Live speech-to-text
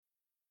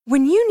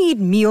When you need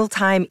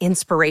mealtime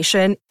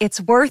inspiration,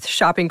 it's worth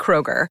shopping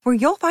Kroger, where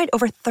you'll find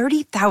over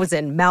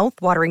 30,000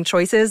 mouth-watering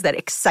choices that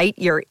excite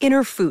your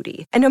inner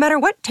foodie. And no matter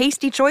what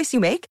tasty choice you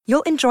make,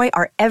 you'll enjoy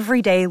our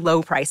everyday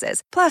low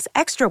prices, plus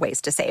extra ways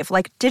to save,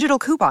 like digital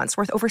coupons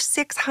worth over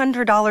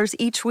 $600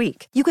 each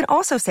week. You can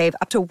also save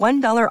up to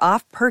 $1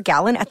 off per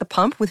gallon at the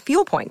pump with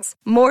fuel points.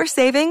 More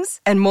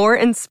savings and more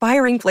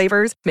inspiring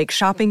flavors make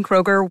shopping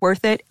Kroger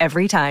worth it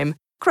every time.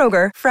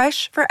 Kroger,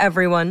 fresh for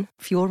everyone.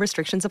 Fuel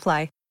restrictions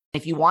apply.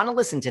 If you want to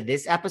listen to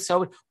this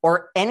episode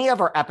or any of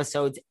our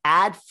episodes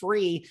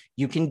ad-free,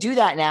 you can do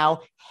that now.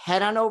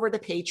 Head on over to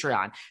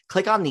Patreon.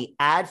 Click on the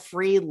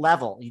ad-free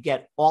level. You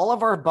get all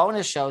of our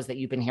bonus shows that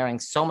you've been hearing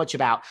so much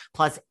about.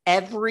 Plus,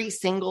 every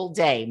single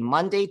day,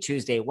 Monday,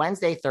 Tuesday,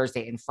 Wednesday,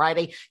 Thursday, and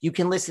Friday, you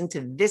can listen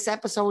to this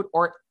episode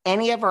or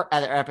any of our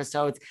other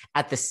episodes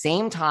at the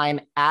same time,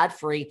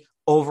 ad-free,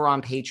 over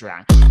on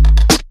Patreon.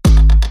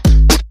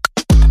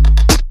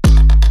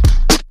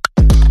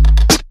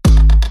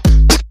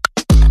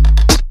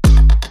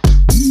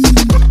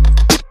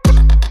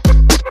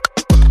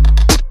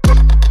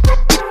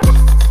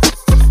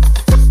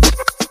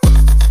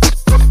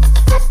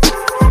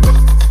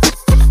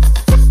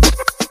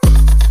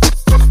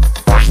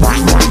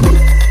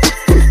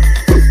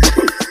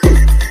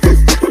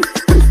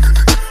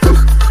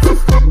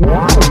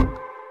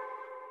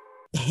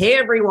 Hey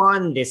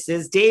everyone, this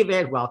is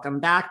David. Welcome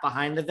back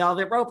behind the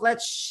velvet rope.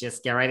 Let's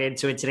just get right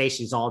into it today.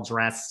 She's all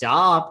dressed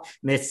up,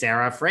 Miss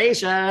Sarah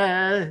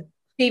Fraser.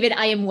 David,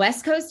 I am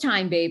West Coast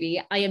time,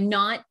 baby. I am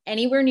not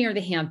anywhere near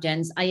the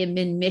Hamptons. I am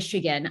in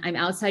Michigan. I'm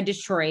outside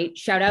Detroit.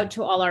 Shout out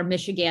to all our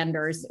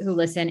Michiganders who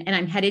listen. And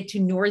I'm headed to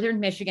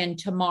Northern Michigan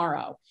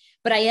tomorrow.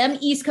 But I am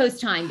East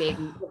Coast time,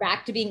 baby. We're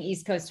back to being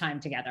East Coast time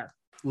together.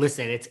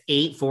 Listen, it's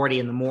 8:40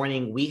 in the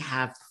morning. We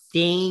have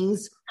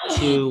things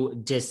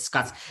to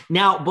discuss.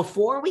 Now,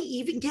 before we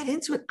even get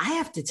into it, I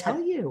have to tell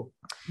you,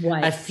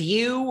 what? A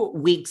few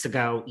weeks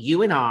ago,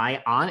 you and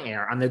I on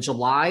air on the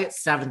July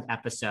 7th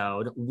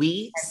episode,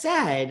 we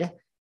said,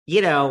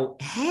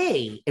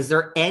 hey, is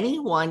there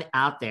anyone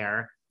out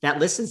there that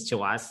listens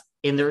to us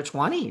in their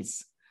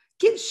 20s?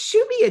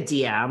 Shoot me a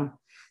DM.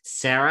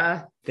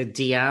 Sarah, the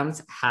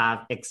DMs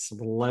have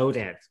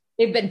exploded.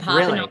 They've been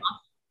popping off.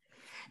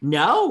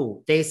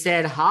 No, they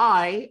said,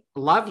 hi,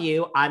 love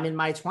you. I'm in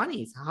my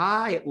 20s.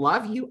 Hi,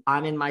 love you.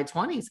 I'm in my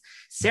 20s.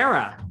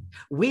 Sarah,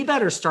 we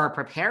better start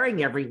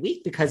preparing every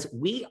week because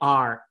we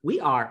are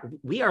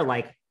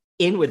like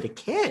in with the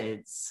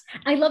kids.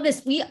 I love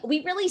this. We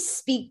really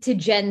speak to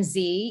Gen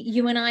Z.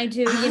 You and I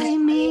do.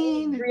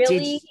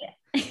 Really?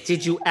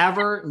 Did you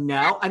ever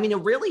know?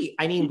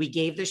 We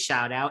gave the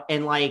shout out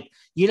and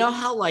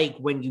how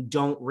when you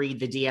don't read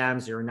the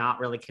DMs, you're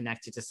not really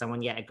connected to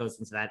someone yet. It goes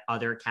into that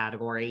other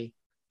category.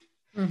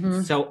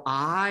 Mm-hmm. So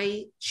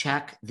I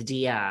check the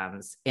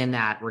DMs in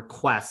that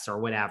requests or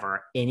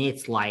whatever, and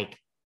it's like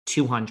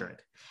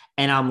 200.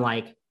 And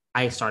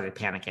I started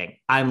panicking.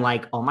 I'm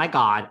like, oh my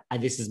God,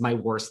 this is my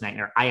worst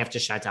nightmare. I have to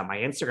shut down my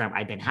Instagram.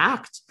 I've been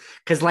hacked.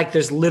 Cause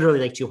there's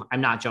literally 200.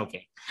 I'm not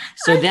joking.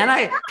 So then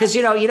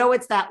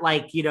it's that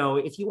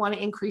if you want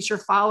to increase your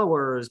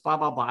followers, blah,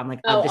 blah, blah. I'm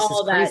like, this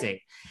is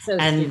crazy. So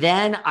and stupid.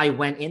 then I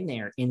went in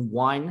there in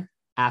one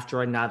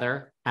after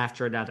another.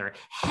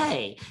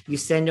 Hey, you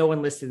said no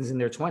one listens in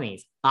their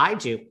 20s. I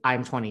do.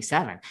 I'm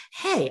 27.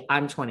 Hey,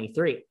 I'm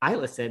 23. I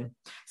listen.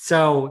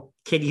 So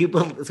can you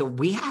believe? So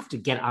we have to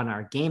get on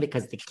our game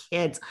because the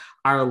kids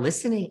are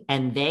listening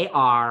and they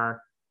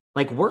are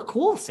we're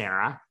cool,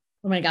 Sarah.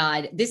 Oh my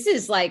God. This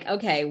is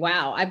okay,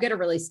 wow. I've got to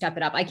really step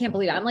it up. I can't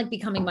believe it. I'm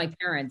becoming my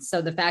parents.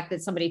 So the fact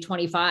that somebody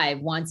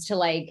 25 wants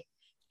to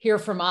hear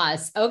from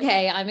us.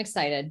 Okay. I'm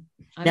excited.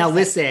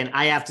 Listen,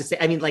 I have to say,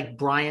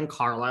 Brian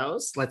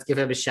Carlos, let's give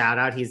him a shout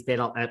out. He's been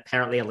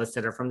apparently a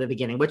listener from the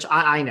beginning, which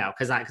I know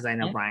because I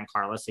know Brian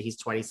Carlos. So he's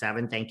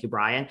 27. Thank you,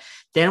 Brian.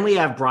 Then we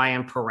have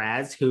Brian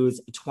Perez,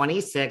 who's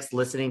 26,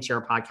 listening to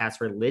your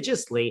podcast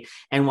religiously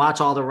and watch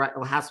all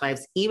the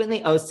Housewives, even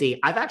the OC.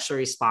 I've actually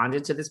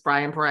responded to this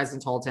Brian Perez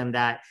and told him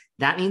that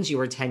means you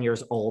were 10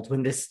 years old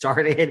when this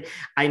started.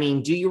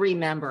 Do you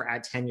remember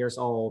at 10 years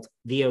old,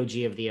 the OG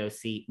of the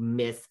OC,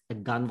 Miss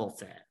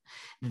Gunvalson?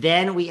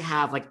 Then we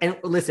have and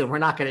listen, we're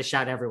not going to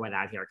shout everyone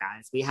out here,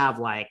 guys. We have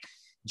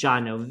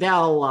John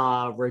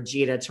Novella,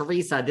 Regina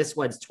Teresa. This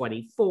one's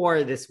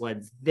 24. This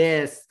one's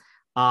this.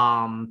 We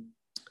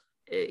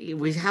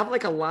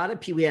have a lot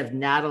of people. We have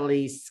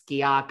Natalie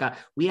Skiaka.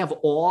 We have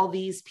all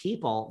these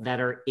people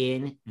that are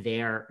in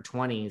their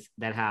 20s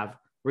that have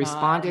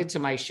responded to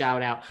my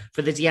shout out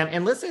for the DM.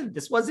 And listen,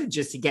 this wasn't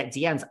just to get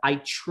DMs. I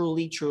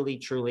truly, truly,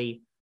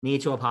 truly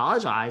need to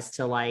apologize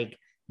to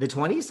the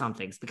 20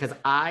 somethings because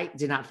I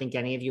did not think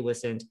any of you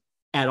listened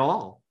at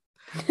all.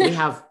 We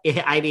have,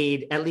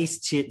 at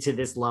least to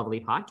this lovely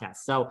podcast.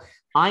 So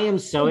I am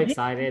so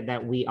excited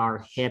that we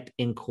are hip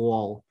and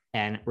cool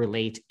and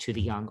relate to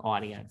the young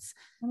audience.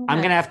 Okay. I'm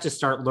going to have to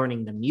start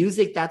learning the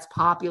music that's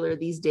popular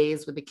these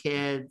days with the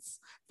kids.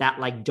 That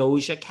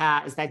Doja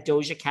Cat. Is that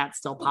Doja Cat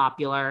still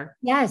popular?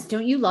 Yes. I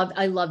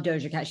love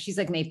Doja Cat. She's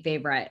my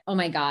favorite. Oh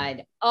my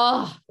God.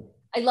 Oh,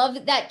 I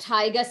love that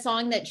Tyga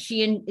song that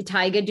she and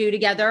Tyga do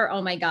together.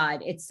 Oh my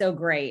God. It's so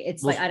great.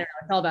 It's like, I don't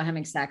know. It's all about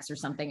having sex or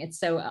something. It's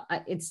so,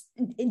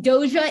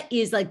 Doja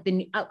is like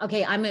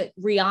okay. I'm a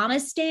Rihanna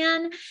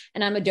stan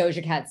and I'm a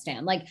Doja Cat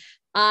stan. Like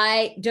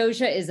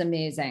Doja is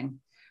amazing.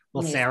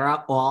 Well,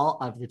 Sarah, all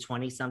of the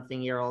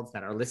 20-something-year-olds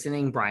that are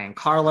listening, Brian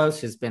Carlos,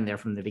 who's been there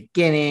from the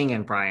beginning,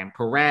 and Brian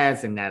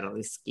Perez and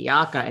Natalie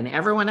Skiaka and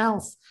everyone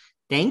else,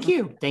 thank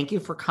you. Thank you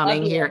for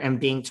coming here and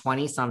being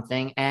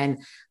 20-something.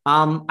 And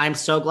I'm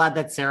so glad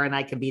that Sarah and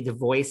I can be the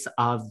voice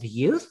of the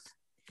youth.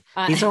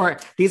 These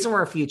are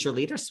our future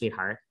leaders,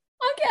 sweetheart.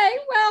 Okay.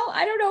 Well,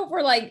 I don't know if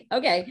we're like,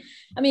 okay.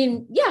 I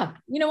mean, yeah,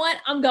 you know what?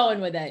 I'm going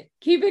with it.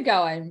 Keep it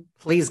going.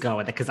 Please go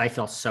with it because I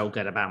feel so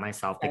good about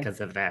myself because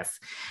of this.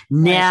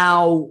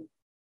 Now,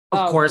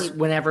 of course,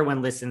 when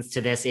everyone listens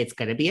to this, it's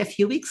going to be a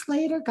few weeks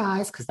later,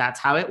 guys, because that's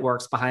how it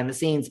works behind the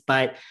scenes.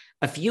 But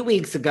a few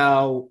weeks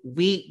ago,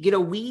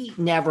 we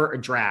never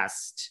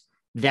addressed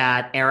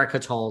that Erika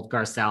told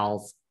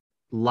Garcelle's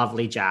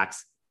lovely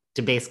Jax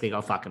to basically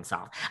go fuck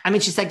himself. I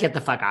mean, she said, get the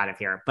fuck out of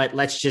here, but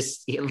let's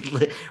just,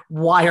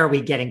 why are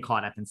we getting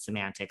caught up in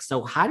semantics?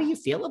 So how do you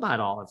feel about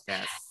all of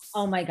this?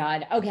 Oh my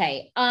God.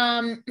 Okay.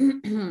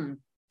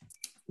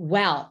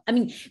 Well, I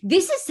mean,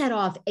 this has set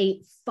off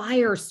a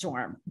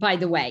firestorm, by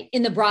the way,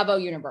 in the Bravo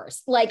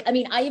universe. Like, I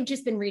mean, I have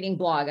just been reading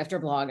blog after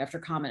blog, after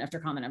comment, after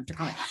comment, after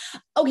comment.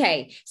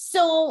 Okay.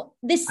 So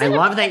I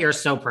love that you're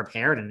so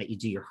prepared and that you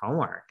do your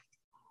homework.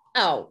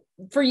 Oh,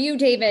 for you,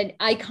 David,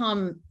 I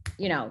come,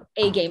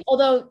 A game.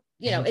 Although,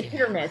 it's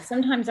hit or miss.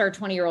 Sometimes our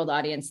 20-year-old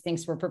audience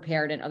thinks we're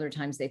prepared and other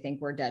times they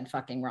think we're dead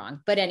fucking wrong.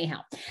 But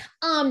anyhow,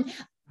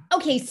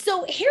 okay.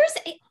 So here's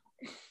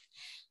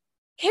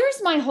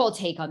my whole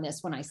take on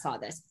this when I saw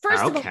this.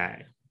 First of all,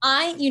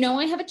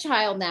 I have a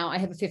child now. I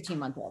have a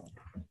 15-month-old.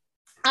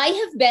 I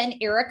have been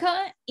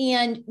Erika,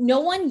 and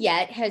no one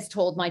yet has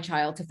told my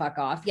child to fuck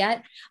off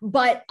yet.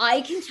 But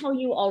I can tell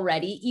you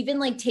already, even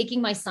like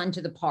taking my son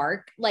to the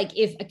park, like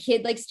if a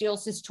kid like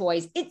steals his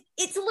toys,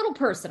 it's a little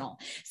personal.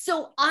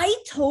 So I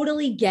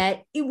totally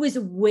get it was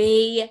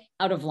way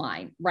out of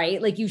line,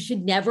 right? Like you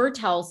should never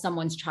tell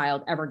someone's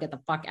child ever get the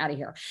fuck out of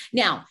here.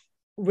 Now,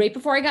 right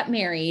before I got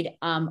married,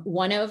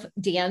 one of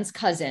Dan's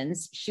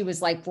cousins, she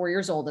was like 4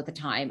 years old at the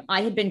time.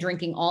 I had been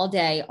drinking all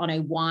day on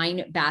a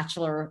wine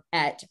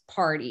bachelorette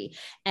party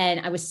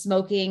and I was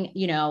smoking,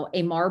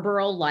 a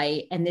Marlboro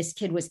Light, and this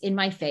kid was in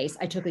my face.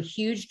 I took a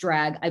huge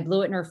drag. I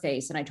blew it in her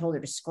face and I told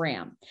her to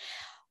scram.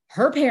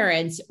 Her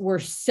parents were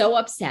so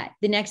upset.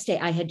 The next day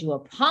I had to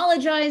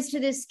apologize to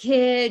this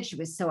kid. She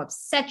was so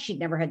upset. She'd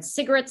never had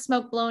cigarette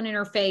smoke blown in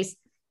her face,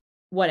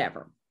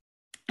 whatever.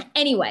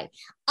 Anyway,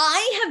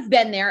 I have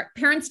been there.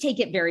 Parents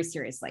take it very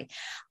seriously.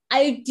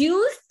 I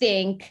do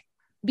think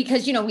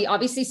because, we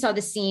obviously saw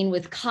the scene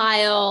with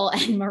Kyle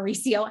and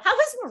Mauricio. How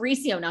is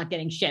Mauricio not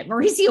getting shit?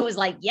 Mauricio was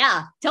like,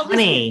 yeah, tell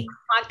me.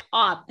 Fuck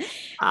off.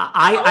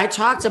 I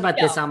talked about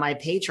this on my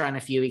Patreon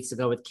a few weeks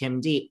ago with Kim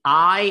D.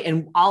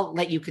 And I'll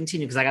let you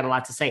continue because I got a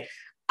lot to say.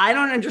 I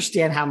don't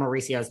understand how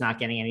Mauricio is not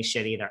getting any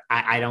shit either.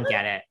 I don't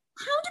get it.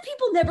 How do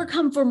people never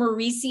come for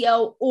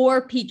Mauricio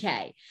or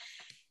PK?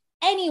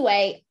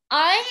 Anyway,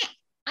 I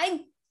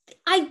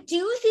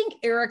do think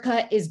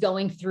Erika is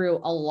going through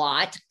a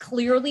lot.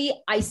 Clearly,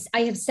 I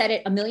have said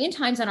it a million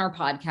times on our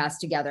podcast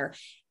together.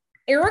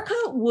 Erika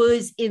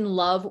was in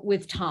love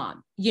with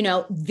Tom.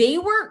 They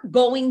were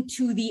going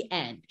to the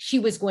end. She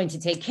was going to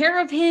take care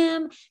of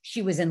him.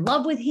 She was in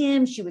love with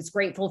him. She was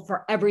grateful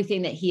for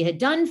everything that he had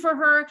done for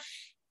her.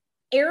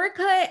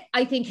 Erika,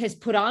 I think, has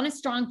put on a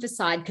strong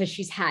facade because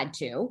she's had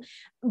to,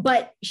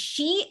 but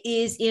she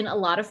is in a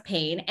lot of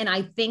pain. And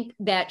I think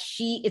that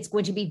it's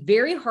going to be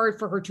very hard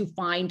for her to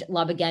find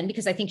love again,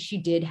 because I think she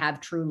did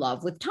have true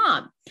love with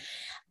Tom.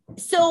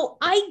 So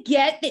I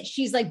get that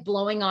she's like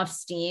blowing off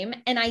steam.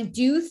 And I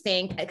do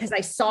think, because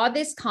I saw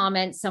this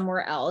comment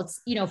somewhere else,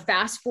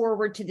 fast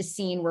forward to the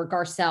scene where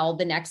Garcelle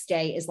the next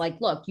day is like,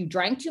 look, you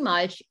drank too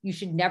much. You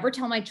should never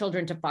tell my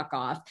children to fuck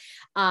off.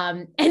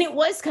 And it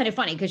was kind of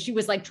funny because she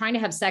was like trying to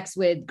have sex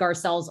with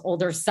Garcelle's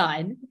older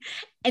son.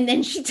 And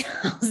then she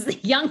tells the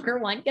younger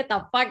one, get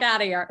the fuck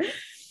out of here.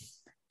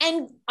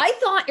 And I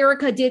thought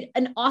Erika did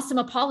an awesome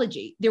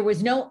apology. There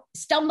was no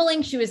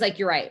stumbling. She was like,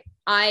 you're right.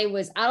 I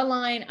was out of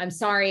line. I'm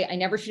sorry. I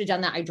never should have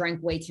done that. I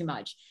drank way too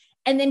much.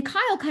 And then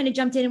Kyle kind of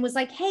jumped in and was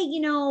like, hey,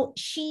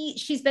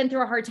 she's been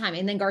through a hard time.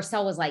 And then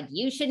Garcelle was like,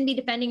 you shouldn't be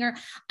defending her.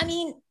 I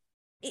mean,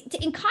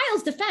 in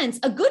Kyle's defense,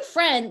 a good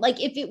friend,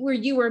 like if it were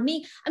you or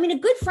me, a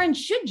good friend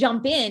should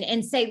jump in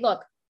and say,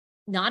 look,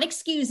 not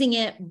excusing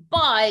it,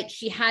 but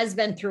she has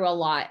been through a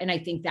lot. And I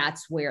think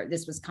that's where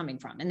this was coming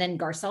from. And then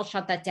Garcelle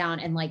shut that down.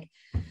 And like,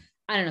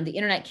 I don't know, the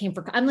internet came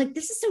for, I'm like,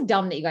 this is so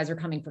dumb that you guys are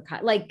coming for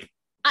Kyle. Like,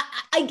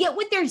 I get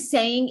what they're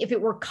saying. If it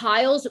were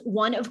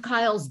one of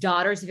Kyle's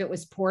daughters, if it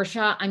was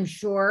Portia, I'm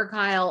sure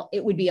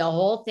it would be a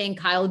whole thing.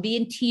 Kyle would be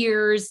in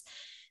tears.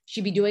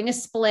 She'd be doing a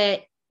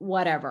split,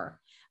 whatever.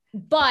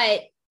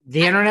 But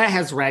the internet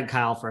has read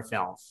Kyle for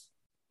filth.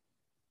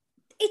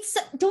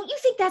 don't you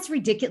think that's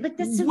ridiculous? Like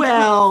that's so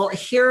well,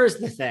 here's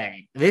the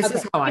thing. This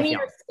is how I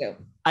feel.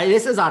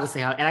 This is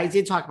honestly how, and I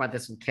did talk about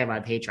this with Kim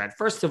on Patreon.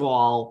 First of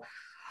all,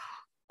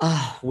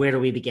 where do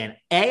we begin?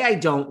 A, I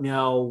don't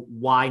know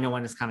why no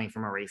one is coming for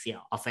Mauricio.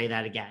 I'll say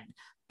that again.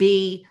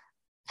 B,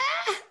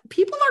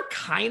 people are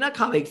kind of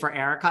coming for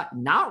Erika.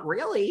 Not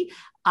really.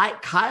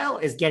 Kyle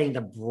is getting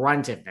the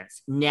brunt of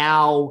this.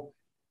 Now,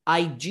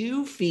 I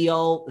do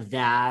feel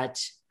that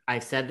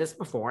I've said this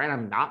before, and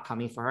I'm not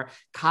coming for her.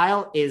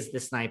 Kyle is the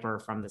sniper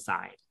from the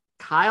side.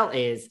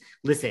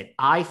 Listen,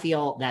 I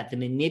feel that the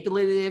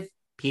manipulative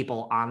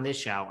people on this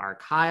show are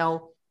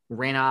Kyle,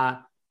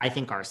 Rinna. I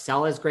think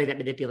Garcelle is great at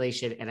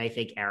manipulation, and I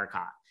think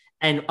Erika.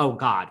 And oh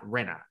God,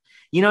 Rinna.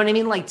 You know what I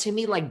mean? Like, to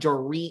me, like,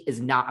 Dorit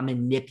is not a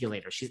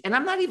manipulator. And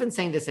I'm not even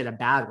saying this in a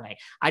bad way.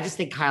 I just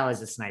think Kyle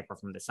is a sniper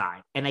from the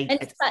side. And I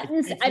think Sutton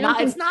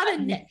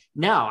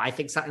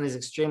is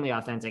extremely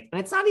authentic. And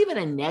it's not even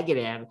a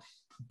negative,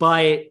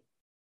 but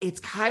it's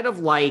kind of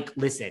like,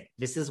 listen,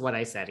 this is what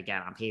I said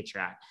again on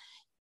Patreon.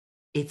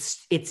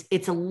 It's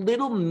a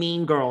little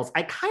Mean Girls.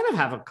 I kind of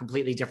have a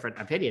completely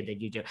different opinion than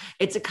you do.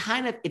 It's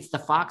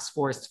the Fox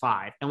Force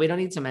 5. And we don't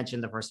need to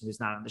mention the person who's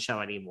not on the show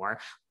anymore.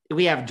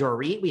 We have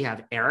Dorit, we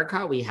have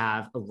Erika, we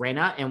have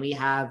Rinna, and we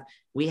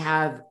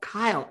have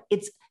Kyle.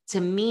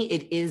 To me,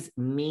 it is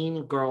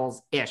Mean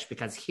Girls-ish,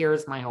 because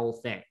here's my whole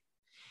thing.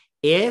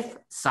 If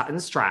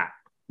Sutton's track,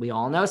 we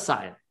all know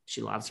Sutton,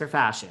 she loves her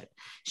fashion.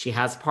 She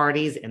has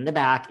parties in the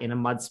back in a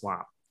mud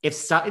swamp. If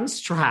Sutton's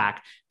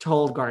track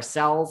told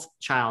Garcelle's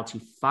child to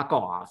fuck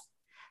off,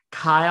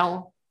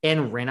 Kyle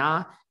and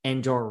Rinna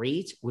and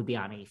Dorit would be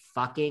on a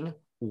fucking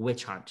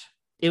witch hunt.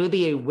 It would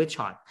be a witch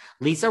hunt.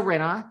 Lisa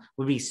Rinna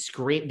would be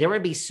there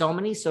would be so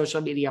many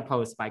social media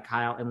posts by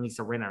Kyle and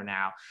Lisa Rinna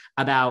now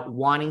about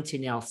wanting to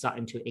nail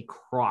Sutton to a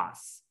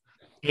cross.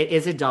 It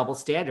is a double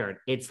standard.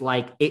 It's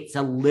like, it's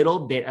a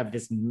little bit of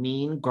this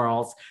Mean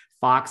Girls,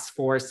 Fox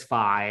Force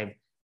 5.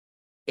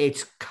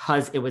 It's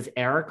because it was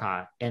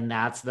Erika and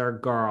that's their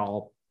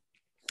girl.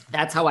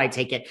 That's how I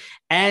take it.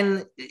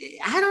 And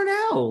I don't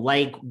know,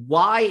 like,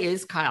 why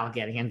is Kyle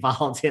getting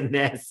involved in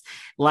this?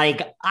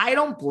 Like, I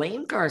don't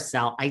blame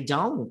Garcelle. I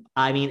don't.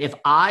 I mean, if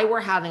I were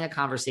having a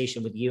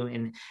conversation with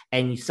you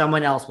and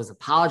someone else was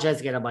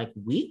apologizing, and I'm like,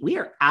 we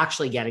are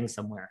actually getting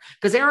somewhere.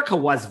 Because Erika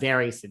was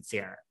very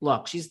sincere.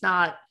 Look,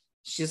 that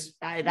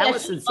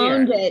was sincere.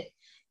 Owned it.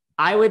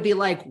 I would be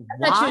like,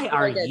 why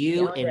are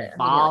you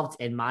involved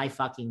in my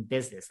fucking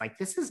business? Like,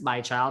 this is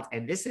my child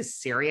and this is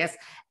serious.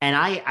 And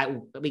I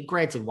mean,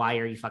 granted, why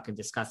are you fucking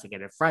discussing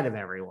it in front of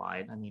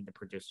everyone? I mean, the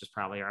producers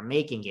probably are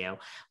making you,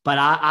 but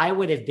I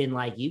would have been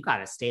like, you got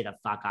to stay the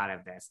fuck out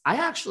of this. I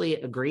actually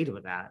agreed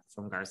with that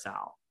from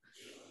Garcelle.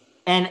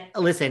 And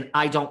listen,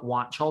 I don't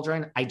want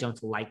children. I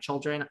don't like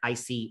children. I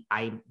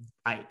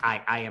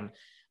am,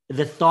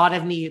 the thought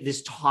of me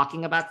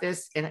talking about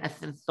this, and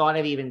the thought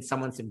of even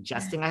someone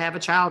suggesting I have a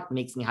child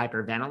makes me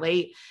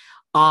hyperventilate.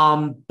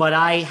 But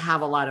I have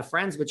a lot of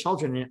friends with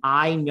children, and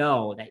I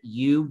know that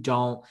you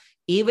don't,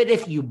 even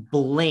if you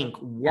blink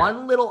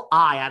one little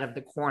eye out of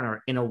the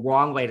corner in a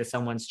wrong way to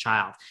someone's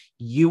child,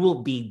 you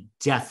will be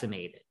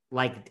decimated.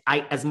 Like,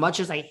 as much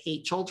as I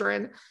hate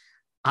children,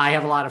 I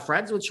have a lot of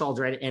friends with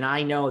children, and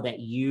I know that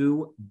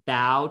you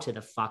bow to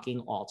the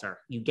fucking altar.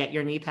 You get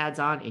your knee pads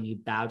on and you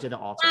bow to the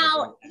altar.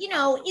 Well,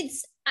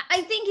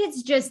 I think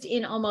it's just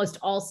in almost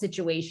all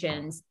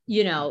situations,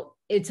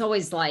 it's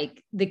always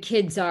like the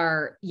kids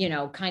are,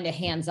 kind of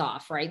hands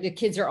off, right? The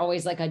kids are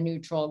always like a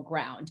neutral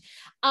ground.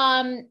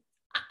 I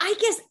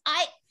guess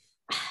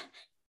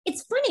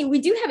it's funny. We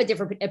do have a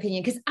different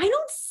opinion because I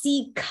don't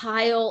see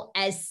Kyle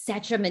as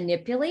such a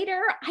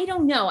manipulator. I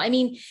don't know. I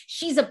mean,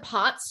 she's a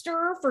pot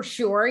stirrer for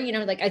sure.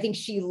 I think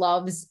she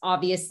loves,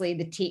 obviously,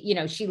 the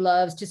tea, she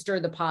loves to stir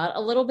the pot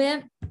a little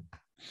bit.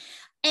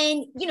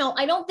 And,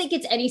 I don't think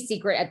it's any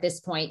secret at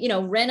this point,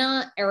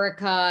 Rinna,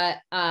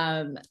 Erika,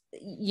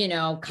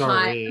 Kyle,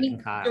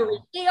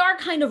 Kyle. They are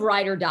kind of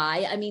ride or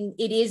die. I mean,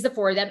 it is the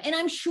four of them. And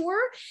I'm sure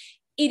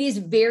it is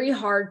very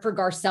hard for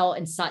Garcelle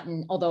and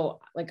Sutton,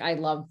 although I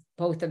love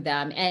both of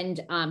them, and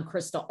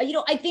Crystal,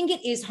 I think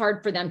it is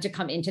hard for them to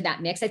come into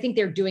that mix. I think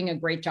they're doing a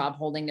great job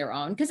holding their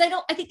own, because I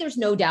think there's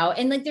no doubt.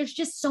 And there's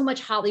just so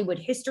much Hollywood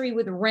history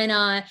with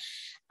Rinna,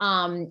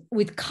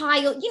 with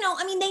Kyle,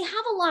 they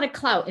have a lot of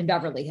clout in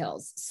Beverly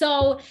Hills.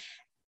 So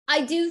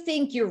I do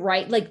think you're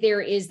right.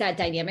 There is that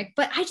dynamic,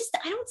 but I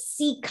don't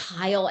see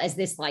Kyle as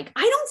this, I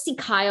don't see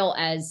Kyle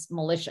as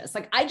malicious.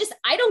 I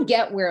don't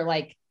get where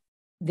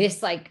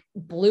this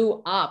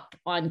blew up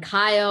on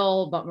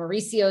Kyle, but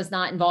Mauricio is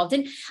not involved.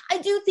 And I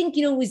do think,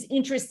 it was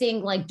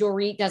interesting.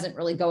 Dorit doesn't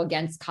really go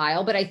against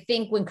Kyle, but I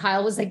think when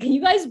Kyle was can you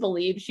guys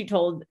believe she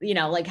told,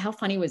 how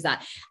funny was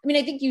that? I mean,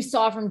 I think you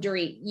saw from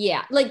Dorit.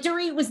 Yeah.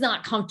 Dorit was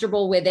not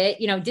comfortable with it,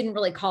 didn't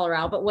really call her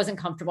out, but wasn't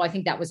comfortable. I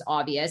think that was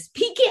obvious.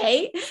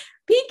 PK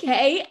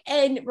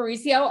and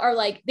Mauricio are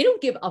they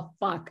don't give a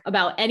fuck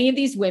about any of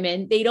these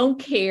women. They don't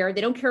care.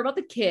 They don't care about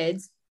the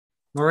kids.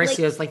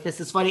 Mauricio's this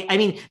is funny. I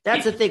mean,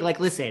 that's the thing.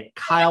 Listen,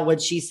 Kyle, when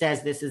she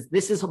says this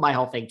is my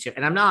whole thing too.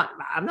 And I'm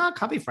not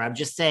coming for, I'm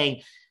just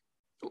saying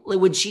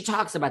when she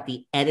talks about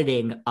the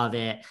editing of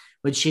it,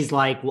 when she's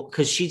like, well,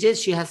 because she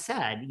has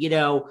said,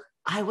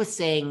 I was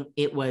saying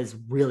it was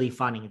really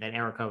funny that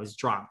Erika was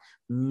drunk.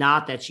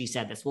 Not that she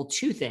said this. Well,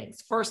 two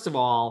things. First of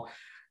all,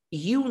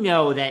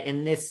 that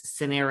in this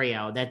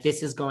scenario that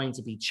this is going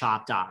to be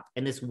chopped up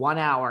and this 1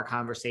 hour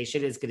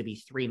conversation is going to be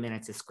 3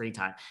 minutes of screen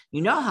time.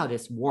 You know how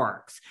this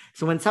works.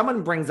 So when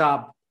someone brings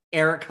up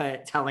Erika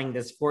telling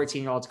this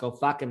 14-year-old to go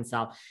fuck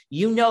himself,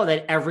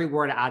 that every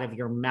word out of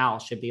your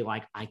mouth should be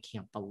like, I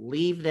can't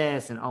believe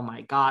this. And oh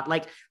my God,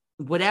 like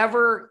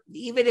whatever,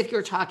 even if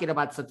you're talking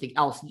about something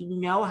else,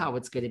 how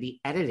it's going to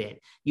be edited.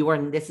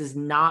 This is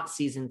not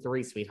season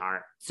 3,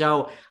 sweetheart.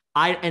 So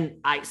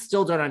I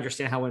still don't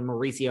understand how when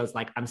Mauricio's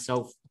like, I'm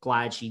so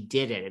glad she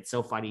did it. It's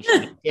so funny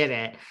she did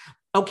it.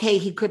 Okay,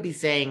 he could be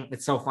saying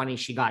it's so funny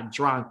she got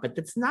drunk, but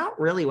that's not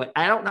really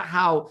I don't know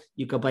how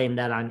you could blame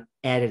that on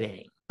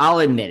editing. I'll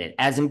admit it.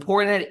 As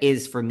important it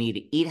is for me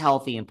to eat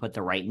healthy and put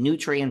the right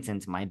nutrients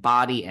into my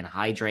body and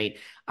hydrate,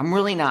 I'm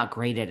really not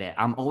great at it.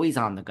 I'm always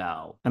on the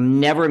go.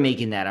 I'm never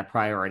making that a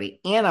priority,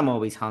 and I'm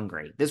always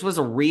hungry. This was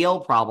a real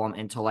problem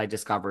until I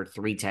discovered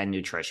 310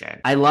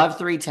 Nutrition. I love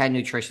 310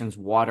 Nutrition's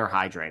water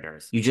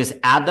hydrators. You just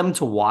add them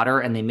to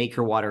water and they make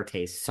your water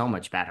taste so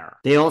much better.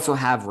 They also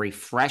have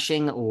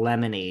refreshing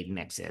lemonade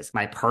mixes.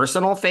 My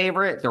personal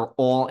favorite, they're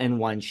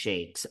all-in-one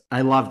shakes.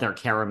 I love their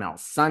caramel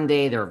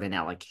sundae, their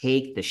vanilla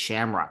cake, the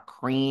shamrock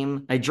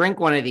cream. I drink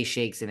one of these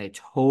shakes and it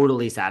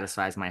totally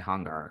satisfies my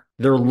hunger.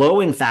 They're low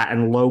in fat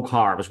and low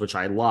carbs, which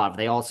I love.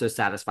 They also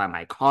satisfy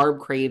my carb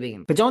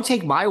craving. But don't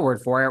take my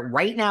word for it.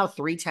 Right now,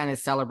 310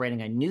 is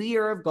celebrating a new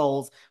year of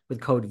goals with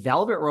code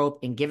Velvet Rope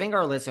and giving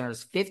our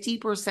listeners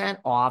 50%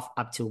 off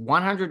up to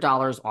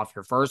 $100 off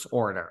your first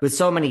order. With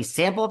so many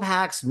sample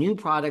packs, new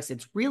products,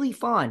 it's really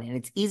fun and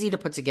it's easy to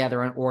put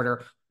together an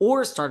order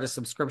or start a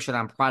subscription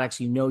on products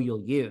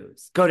you'll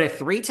use. Go to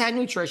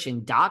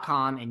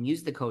 310nutrition.com and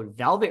use the code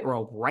Velvet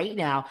Rope right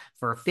now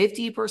for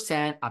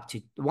 50% up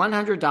to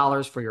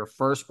 $100 for your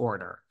first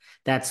order.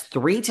 That's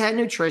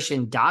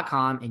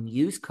 310nutrition.com and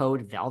use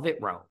code Velvet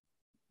Rope.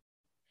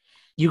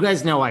 You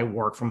guys know I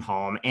work from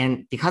home,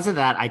 and because of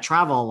that, I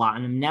travel a lot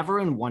and I'm never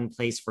in one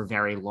place for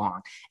very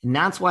long. And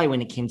that's why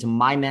when it came to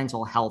my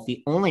mental health,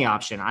 the only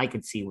option I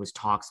could see was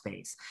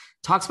Talkspace.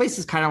 Talkspace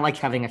is kind of like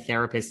having a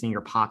therapist in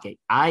your pocket.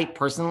 I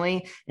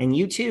personally, and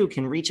you too,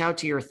 can reach out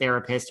to your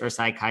therapist or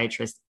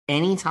psychiatrist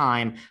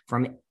anytime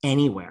from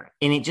anywhere.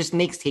 And it just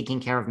makes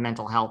taking care of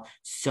mental health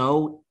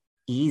so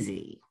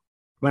easy.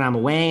 When I'm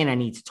away and I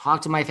need to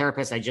talk to my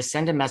therapist, I just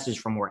send a message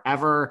from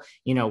wherever,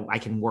 I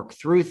can work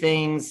through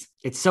things.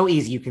 It's so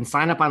easy. You can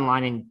sign up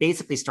online and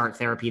basically start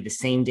therapy the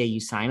same day you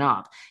sign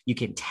up. You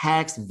can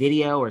text,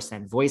 video, or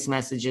send voice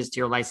messages to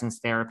your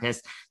licensed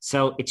therapist.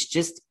 So it's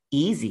just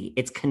easy.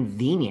 It's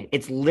convenient.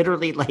 It's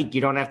literally like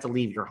you don't have to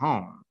leave your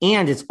home.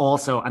 And it's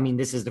also,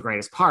 this is the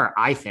greatest part,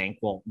 I think.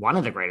 Well, one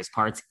of the greatest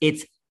parts,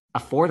 it's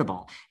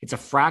affordable. It's a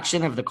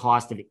fraction of the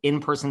cost of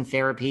in-person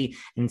therapy.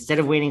 Instead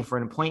of waiting for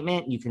an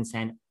appointment, you can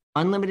send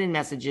unlimited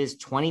messages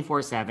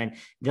 24/7.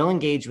 They'll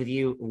engage with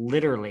you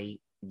literally,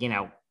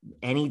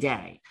 any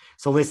day.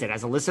 So listen,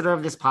 as a listener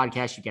of this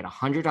podcast, you get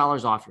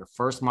 $100 off your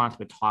first month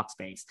with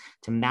Talkspace.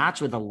 To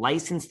match with a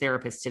licensed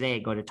therapist today,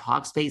 go to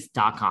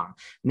Talkspace.com.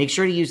 Make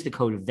sure to use the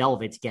code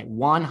VELVET to get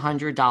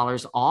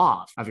 $100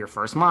 off of your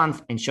first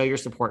month and show your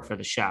support for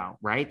the show,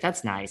 right?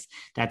 That's nice.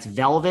 That's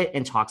Velvet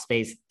and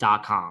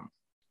Talkspace.com.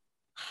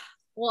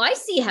 Well, I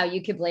see how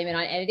you could blame it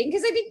on editing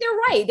because I think they're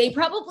right. They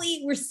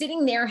probably were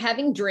sitting there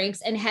having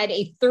drinks and had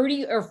a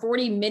 30 or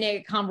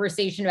 40-minute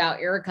conversation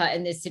about Erika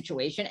in this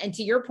situation. And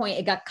to your point,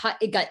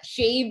 it got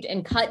shaved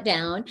and cut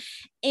down.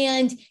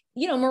 And,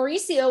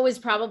 Mauricio was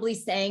probably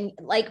saying,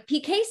 like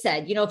PK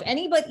said, if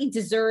anybody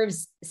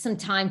deserves some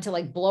time to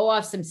like blow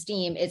off some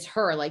steam, it's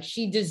her. Like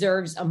she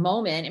deserves a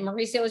moment. And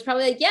Mauricio was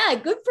probably like, yeah,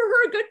 good for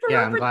her. Good for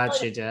her. Yeah, I'm glad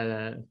she did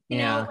it.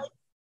 Yeah.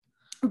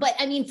 But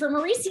for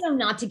Mauricio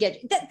not to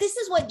get that, this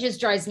is what just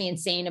drives me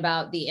insane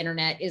about the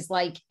internet is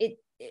like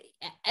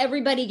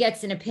everybody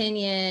gets an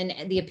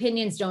opinion. The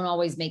opinions don't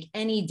always make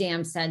any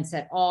damn sense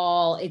at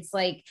all. It's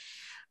like,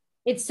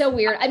 it's so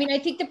weird. I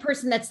think the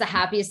person that's the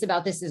happiest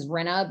about this is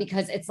Rinna,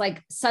 because it's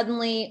like,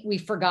 suddenly we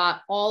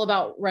forgot all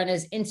about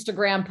Rinna's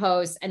Instagram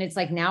posts. And it's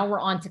like, now we're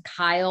on to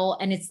Kyle.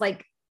 And it's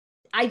like,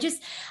 I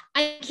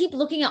keep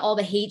looking at all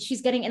the hate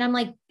she's getting. And I'm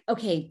like,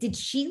 okay, did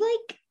she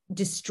like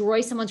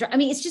destroy someone's?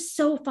 It's just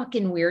so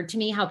fucking weird to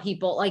me how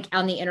people like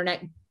on the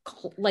internet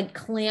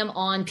clam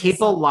on.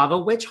 People love a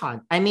witch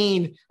hunt.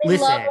 Listen,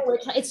 love a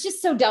witch hunt. It's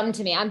just so dumb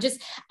to me. I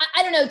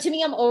don't know. To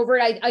me, I'm over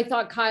it. I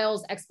thought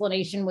Kyle's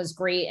explanation was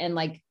great. And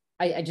like,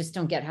 I just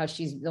don't get how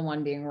she's the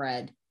one being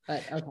read.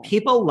 But okay.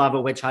 People love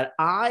a witch hunt.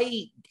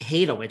 I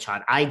hate a witch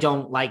hunt. I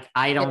don't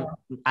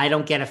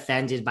get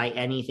offended by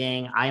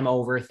anything. I'm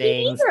over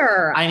things.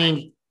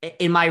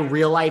 In my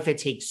real life, it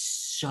takes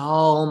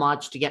so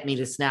much to get me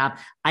to snap.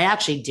 I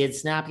actually did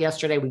snap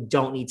yesterday. We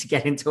don't need to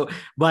get into it,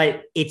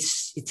 but it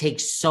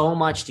takes so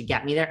much to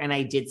get me there. And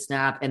I did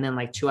snap. And then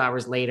like 2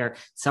 hours later,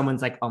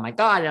 someone's like, oh my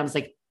God. And I was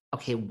like,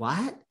 okay,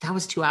 what? That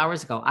was 2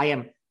 hours ago. I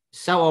am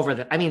So over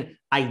the, I mean,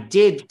 I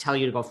did tell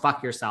you to go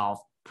fuck yourself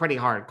pretty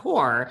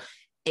hardcore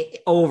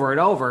over and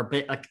over,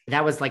 but like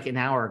that was like an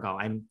hour ago.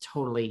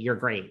 You're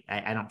great.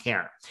 I don't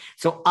care.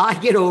 So I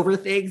get over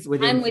things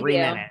within 3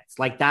 minutes.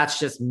 Like that's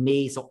just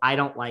me. So I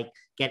don't like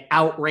get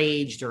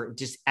outraged or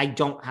just, I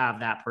don't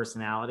have that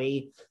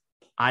personality.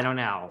 I don't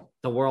know.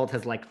 The world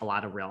has like a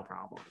lot of real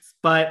problems,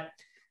 but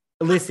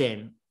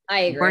listen, I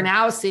agree. We're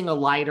now seeing a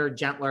lighter,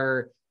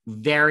 gentler,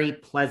 very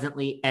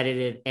pleasantly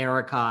edited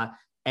Erika,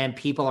 and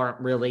people aren't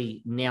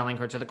really nailing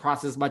her to the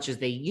cross as much as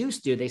they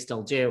used to. They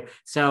still do.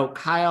 So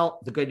Kyle,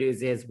 the good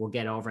news is we'll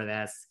get over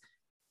this.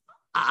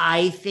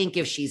 I think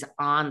if she's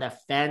on the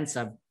fence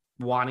of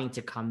wanting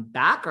to come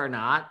back or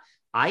not,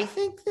 I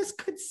think this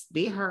could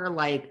be her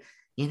like,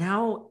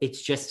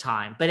 it's just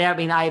time. But I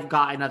mean, I've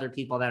gotten other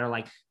people that are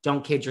like,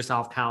 don't kid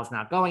yourself, Kyle's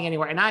not going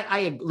anywhere. And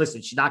I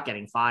listen, she's not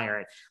getting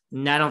fired.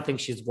 And I don't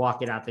think she's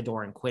walking out the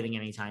door and quitting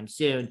anytime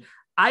soon.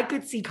 I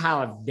could see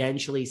Kyle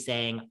eventually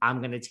saying,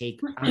 I'm going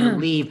to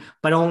leave,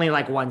 but only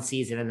like one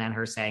season. And then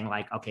her saying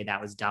like, okay,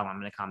 that was dumb. I'm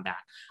going to come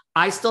back.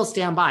 I still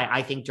stand by.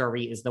 I think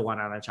Dorit is the one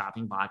on the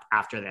chopping block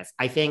after this.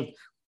 I think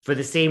for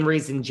the same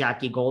reason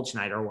Jackie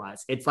Goldschneider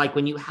was. It's like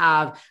when you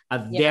have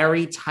a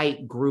very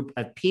tight group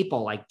of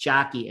people like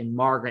Jackie and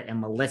Margaret and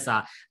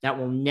Melissa that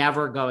will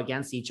never go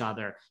against each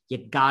other, you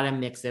got to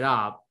mix it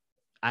up.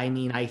 I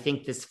mean, I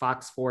think this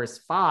Fox Force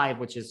 5,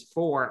 which is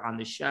 4 on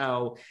the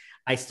show,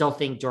 I still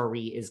think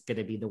Dorit is going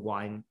to be the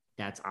one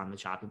that's on the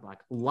chopping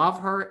block.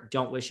 Love her.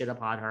 Don't wish it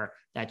upon her.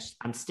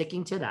 I'm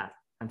sticking to that.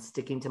 I'm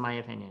sticking to my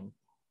opinion.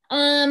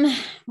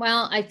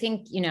 Well, I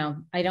think,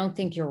 I don't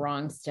think you're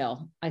wrong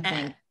still. I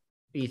think.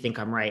 You think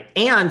I'm right.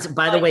 And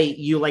by the way,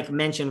 you like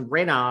mentioned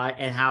Rinna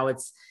and how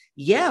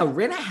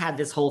Rinna had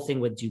this whole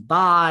thing with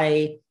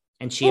Dubai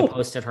and she had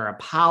posted her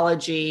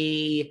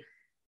apology.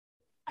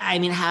 I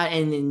mean,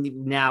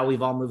 and now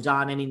we've all moved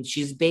on. I mean,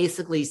 she's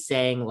basically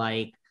saying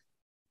like,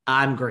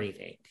 I'm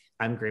grieving.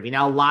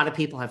 Now, a lot of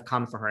people have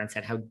come for her and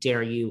said, how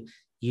dare you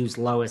use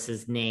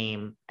Lois's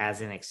name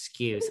as an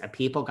excuse? And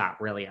people got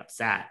really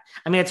upset.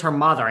 I mean, it's her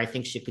mother. I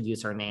think she could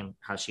use her name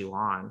how she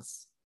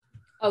wants.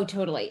 Oh,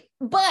 totally.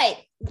 But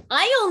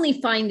I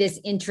only find this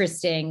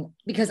interesting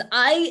because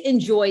I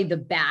enjoy the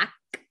back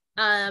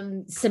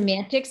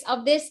semantics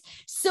of this.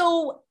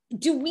 So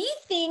do we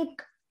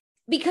think,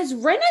 because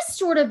Rinna's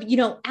sort of,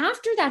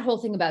 after that whole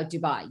thing about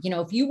Dubai,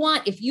 if you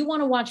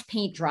want to watch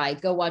paint dry,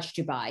 go watch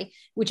Dubai,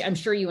 which I'm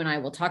sure you and I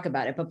will talk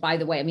about it. But by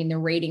the way, I mean, the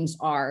ratings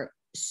are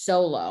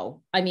so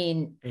low. I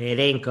mean, it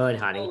ain't good,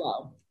 honey.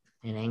 So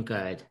it ain't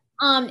good.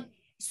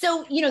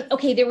 So,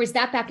 okay, there was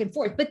that back and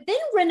forth, but then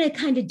Rinna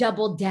kind of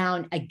doubled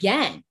down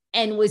again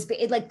and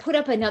put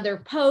up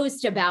another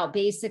post about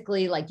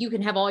basically like, you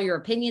can have all your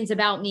opinions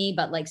about me,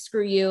 but like,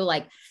 screw you.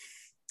 Like,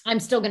 I'm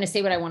still going to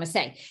say what I want to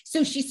say.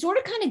 So she sort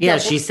of kind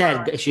of, she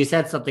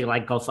said something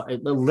like,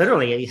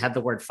 literally had the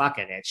word fuck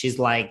in it. She's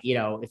like,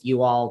 if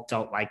you all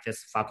don't like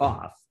this, fuck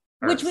off.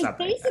 Which was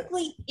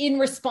basically in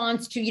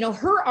response to,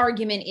 her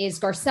argument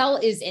is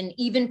Garcelle is an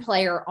even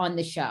player on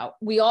the show.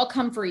 We all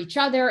come for each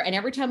other. And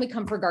every time we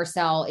come for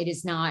Garcelle, it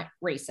is not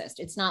racist.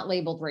 It's not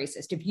labeled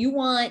racist. If you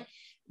want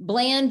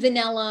bland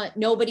vanilla,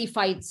 nobody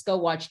fights, go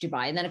watch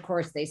Dubai. And then of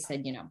course they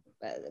said,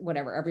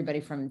 whatever,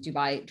 everybody from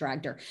Dubai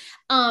dragged her,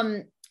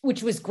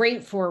 which was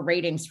great for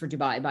ratings for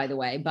Dubai, by the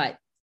way, but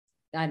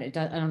I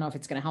don't know if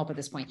it's going to help at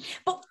this point.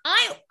 But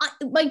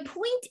my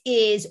point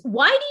is,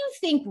 why do you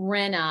think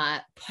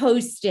Rinna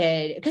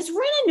posted? Because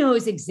Rinna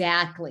knows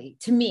exactly,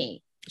 to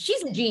me,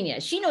 she's a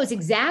genius. She knows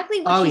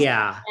exactly what she's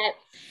at.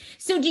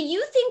 So do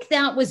you think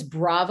that was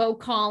Bravo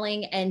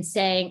calling and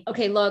saying,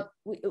 okay, look,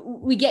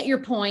 we get your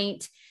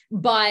point,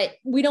 but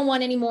we don't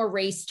want any more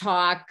race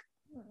talk.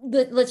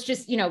 Let's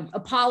just,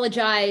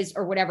 apologize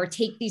or whatever,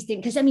 take these things.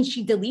 Because I mean,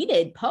 she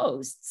deleted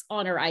posts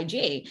on her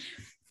IG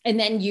and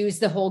then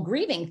used the whole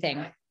grieving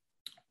thing.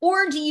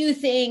 Or do you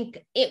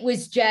think it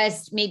was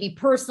just maybe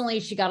personally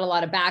she got a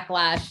lot of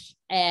backlash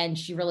and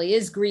she really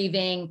is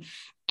grieving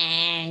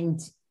and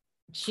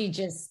she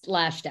just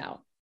lashed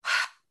out?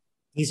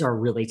 These are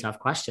really tough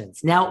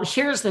questions. Now,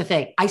 here's the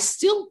thing. I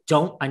still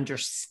don't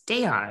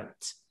understand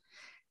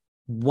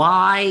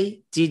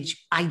I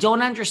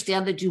don't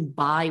understand the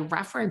Dubai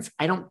reference.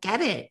 I don't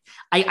get it.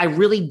 I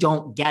really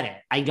don't get it.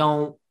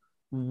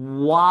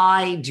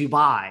 Why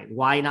Dubai?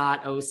 Why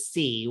not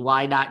OC?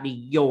 Why not New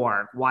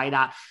York? Why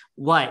not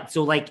what?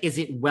 So like, is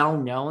it well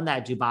known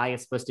that Dubai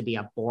is supposed to be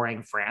a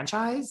boring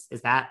franchise?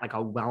 Is that like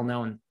a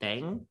well-known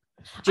thing?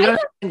 Do you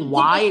understand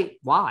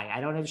why?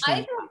 I don't understand.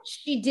 I thought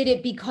she did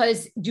it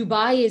because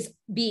Dubai is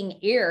being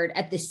aired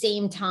at the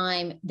same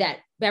time that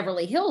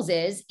Beverly Hills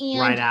is. And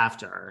right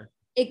after.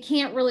 It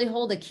can't really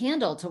hold a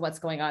candle to what's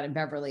going on in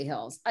Beverly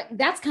Hills.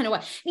 That's kind of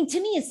what, I mean,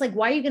 to me, it's like,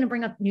 why are you going to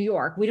bring up New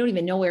York? We don't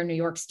even know where New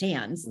York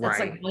stands. That's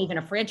like not even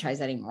a franchise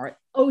anymore.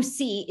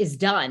 OC is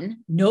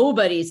done.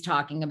 Nobody's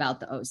talking about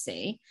the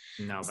OC.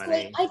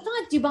 Nobody. So I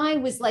thought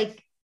Dubai was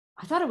like,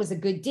 I thought it was a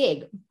good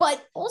dig, but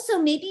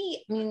also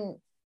maybe, I mean,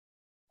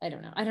 I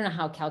don't know. I don't know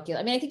how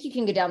calculated. I mean, I think you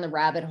can go down the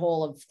rabbit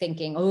hole of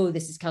thinking, oh,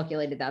 this is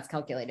calculated, that's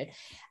calculated.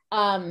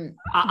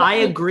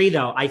 I agree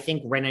though. I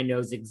think Rinna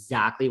knows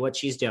exactly what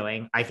she's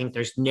doing. I think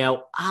there's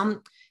no,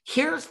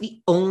 here's the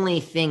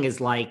only thing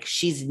is like,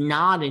 she's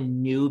not a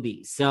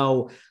newbie.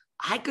 So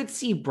I could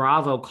see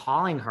Bravo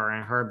calling her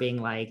and her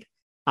being like,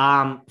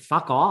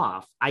 fuck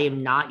off. I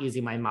am not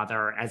using my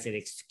mother as an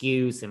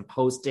excuse and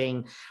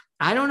posting.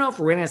 I don't know if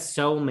Rinna's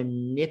so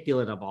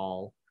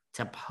manipulatable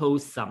to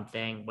post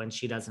something when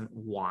she doesn't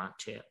want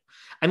to.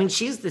 I mean,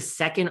 she's the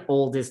second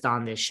oldest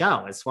on this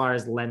show as far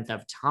as length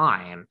of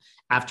time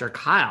after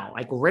Kyle.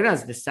 Like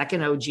Rinna's the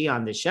second OG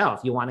on the show.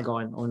 If you want to go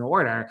in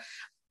order,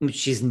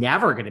 she's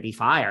never going to be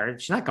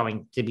fired. She's not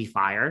going to be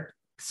fired.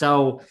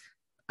 So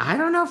I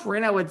don't know if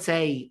Rinna would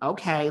say,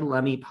 okay,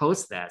 let me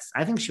post this.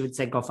 I think she would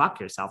say, go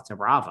fuck yourself to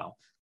Bravo.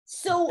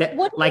 So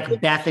like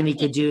Bethenny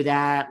could do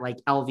that, like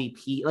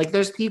LVP. Like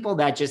there's people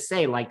that just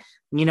say like,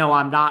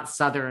 I'm not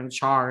Southern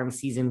Charm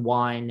season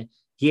 1,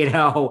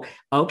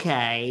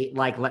 okay,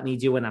 like let me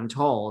do what I'm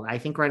told. I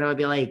think Rinna would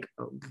be like,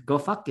 go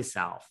fuck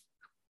yourself.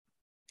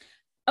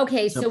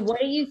 Okay, so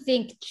what do you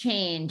think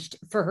changed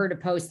for her to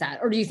post that?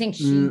 Or do you think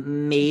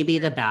maybe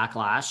the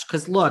backlash?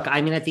 Because look,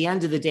 I mean, at the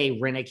end of the day,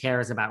 Rinna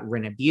cares about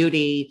Rinna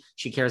Beauty.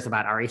 She cares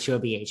about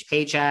RHOBH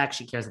paycheck.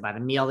 She cares about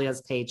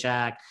Amelia's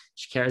paycheck.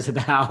 She cares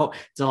about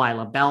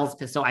Delilah Bell's.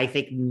 So I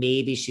think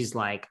maybe she's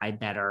like, I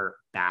better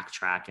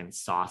backtrack and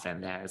soften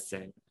this.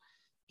 And,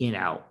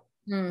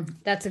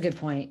 that's a good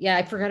point. Yeah,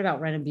 I forgot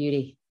about Rinna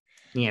Beauty.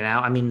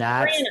 I mean,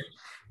 that's...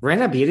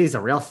 Rinna Beauty is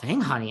a real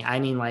thing, honey. I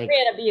mean, like,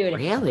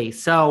 really?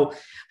 So,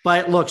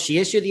 but look, she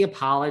issued the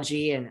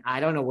apology and I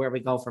don't know where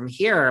we go from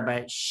here,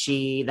 but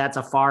that's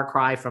a far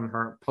cry from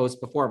her post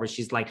before, where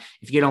she's like,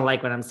 if you don't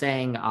like what I'm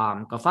saying,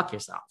 go fuck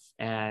yourself.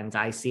 And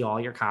I see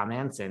all your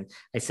comments and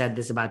I said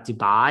this about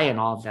Dubai and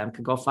all of them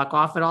could go fuck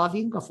off and all of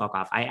you can go fuck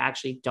off. I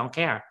actually don't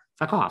care.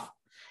 Fuck off.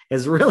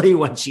 Is really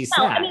what she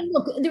said. I mean,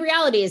 look, the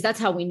reality is that's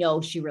how we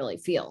know she really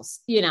feels.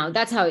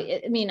 That's how,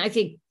 I mean, I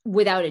think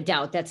without a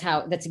doubt,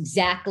 that's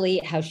exactly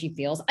how she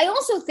feels. I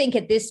also think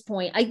at this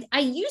point, I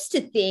used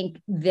to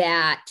think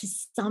that to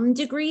some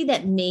degree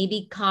that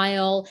maybe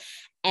Kyle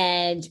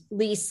and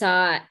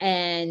Lisa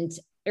and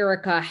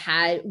Erika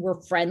were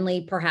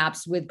friendly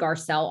perhaps with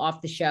Garcelle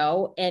off the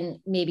show and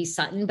maybe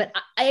Sutton, but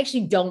I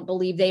actually don't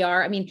believe they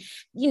are. I mean,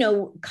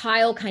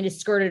 Kyle kind of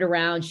skirted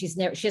around. She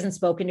hasn't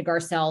spoken to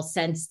Garcelle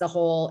since the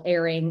whole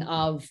airing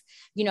of,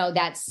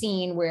 that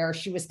scene where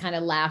she was kind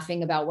of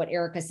laughing about what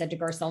Erika said to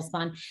Garcelle's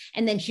son.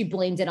 And then she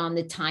blamed it on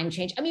the time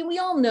change. I mean, we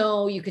all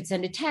know you could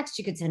send a text,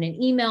 you could send an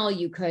email,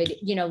 you could,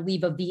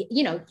 leave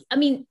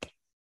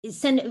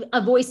send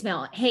a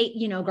voicemail. Hey,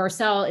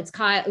 Garcelle, it's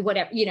Kyle,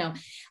 whatever,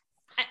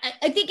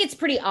 I think it's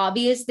pretty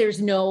obvious. There's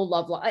no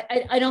love.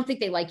 I don't think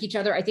they like each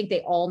other. I think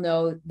they all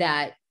know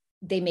that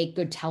they make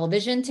good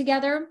television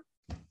together.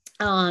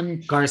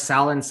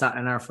 Garcelle and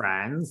Sutton are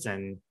friends,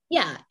 and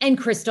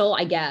Crystal,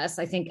 I guess.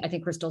 I think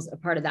Crystal's a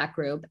part of that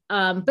group.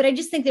 But I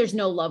just think there's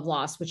no love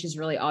lost, which is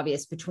really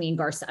obvious between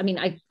Garcelle. I mean,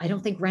 I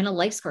don't think Rinna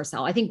likes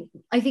Garcelle. I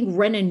think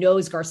Rinna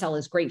knows Garcelle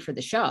is great for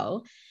the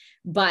show,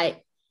 but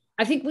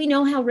I think we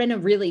know how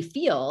Rinna really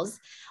feels.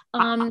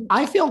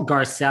 I feel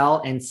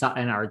Garcelle and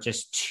Sutton are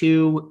just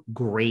two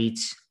great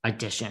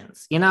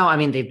additions. I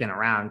mean, they've been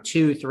around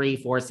 2, 3,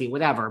 4 seat,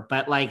 whatever,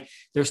 but like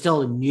they're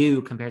still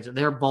new compared to,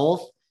 they're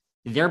both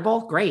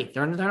great.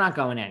 They're not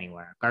going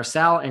anywhere.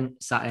 Garcelle and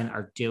Sutton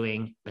are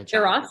doing the job.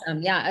 They're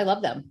awesome. Yeah. I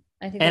love them.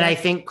 I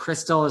think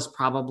Crystal is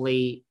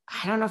probably,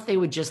 I don't know if they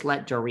would just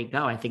let Dorit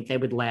go. I think they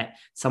would let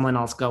someone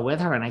else go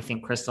with her. And I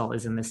think Crystal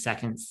is in the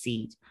second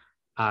seat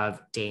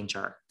of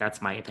danger.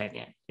 That's my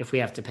opinion. If we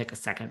have to pick a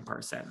second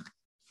person.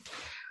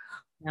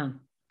 Yeah.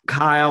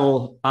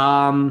 Kyle,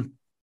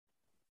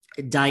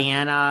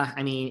 Diana.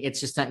 I mean, it's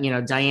just that,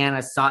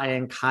 Diana,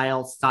 Sutton,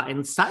 Kyle,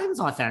 Sutton. Sutton's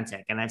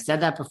authentic. And I've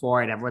said that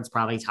before, and everyone's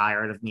probably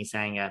tired of me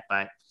saying it,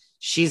 but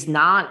she's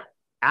not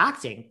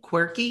acting.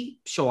 Quirky,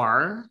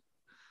 sure.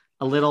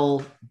 A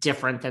little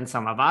different than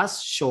some of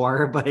us,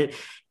 sure, but it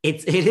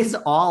is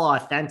all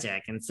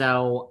authentic. And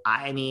so,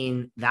 I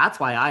mean, that's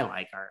why I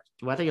like her.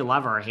 Whether you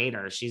love her or hate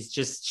her,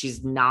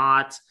 she's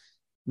not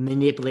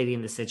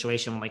manipulating the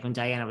situation. Like when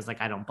Diana was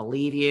like, I don't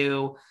believe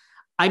you.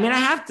 I mean, I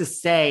have to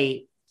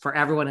say, for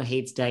everyone who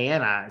hates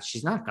Diana,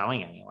 she's not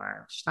going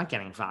anywhere. She's not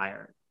getting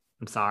fired.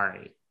 I'm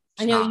sorry.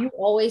 I know you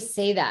always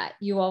say that.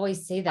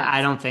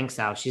 I don't think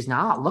so. She's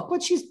not. Look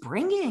what she's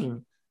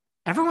bringing.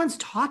 Everyone's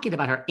talking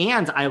about her.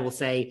 And I will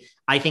say,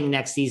 I think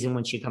next season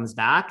when she comes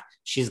back,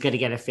 she's going to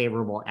get a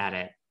favorable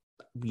edit.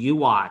 You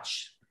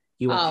watch.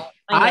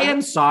 I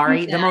am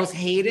sorry.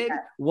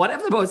 One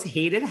of the most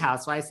hated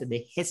housewives in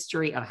the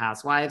history of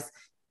housewives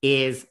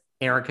is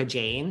Erika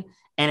Jayne.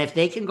 And if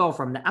they can go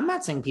from I'm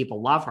not saying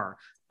people love her,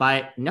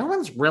 but no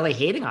one's really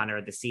hating on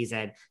her this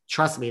season.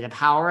 Trust me, the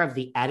power of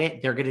the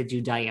edit, they're going to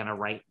do Diana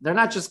right. They're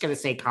not just going to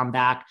say, come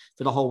back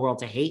for the whole world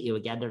to hate you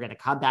again. They're going to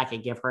come back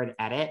and give her an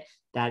edit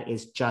that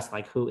is just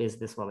like, who is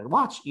this woman?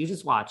 Watch, you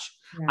just watch.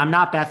 Yeah. I'm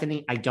not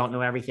Bethenny. I don't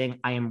know everything.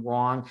 I am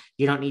wrong.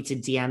 You don't need to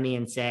DM me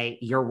and say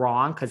you're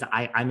wrong, because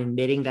I'm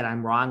admitting that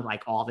I'm wrong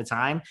like all the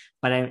time,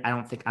 but I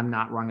don't think I'm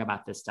not wrong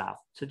about this stuff.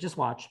 So just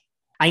watch.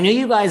 I know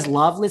you guys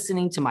love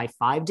listening to my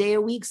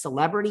 5-day-a-week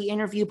celebrity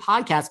interview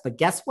podcast, but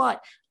guess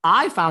what?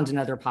 I found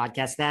another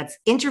podcast that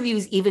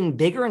interviews even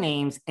bigger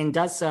names and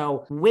does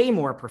so way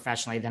more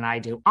professionally than I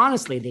do.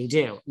 Honestly, they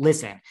do.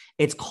 Listen,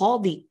 it's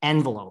called The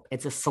Envelope.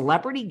 It's a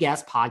celebrity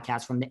guest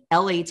podcast from the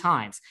LA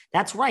Times.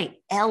 That's right,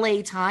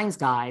 LA Times,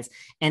 guys.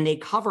 And they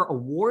cover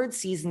award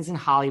seasons in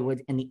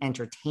Hollywood and the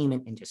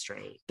entertainment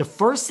industry. The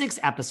first 6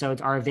 episodes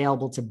are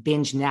available to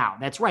binge now.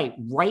 That's right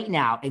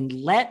now. And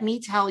let me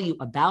tell you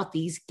about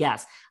these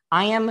guests.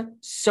 I am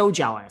so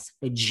jealous.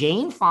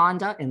 Jane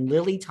Fonda and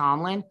Lily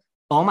Tomlin.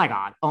 Oh my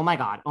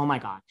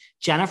God.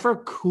 Jennifer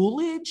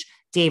Coolidge,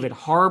 David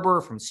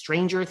Harbour from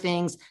Stranger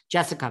Things,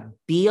 Jessica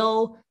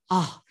Biel.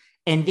 Oh,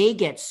 and they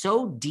get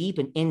so deep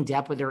and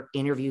in-depth with their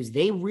interviews.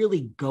 They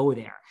really go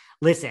there.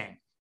 Listen,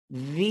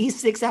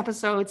 these 6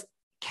 episodes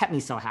kept me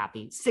so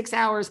happy. 6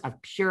 hours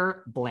of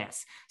pure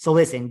bliss. So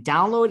listen,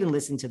 download and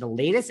listen to the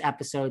latest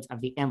episodes of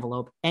The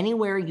Envelope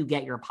anywhere you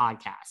get your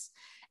podcasts.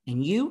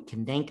 And you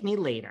can thank me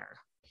later.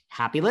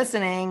 Happy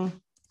listening.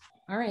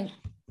 All right.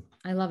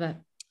 I love it.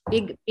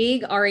 Big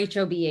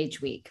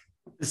RHOBH week.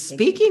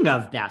 Speaking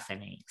of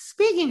Bethenny,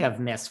 speaking of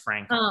Miss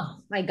Frankel. Oh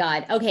my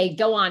God. Okay,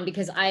 go on,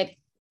 because I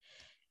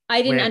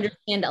didn't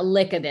understand a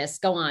lick of this.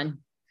 Go on.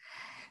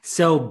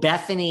 So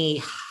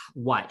Bethenny,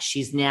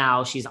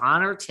 she's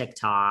on her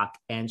TikTok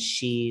and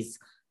she's,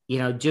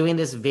 doing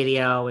this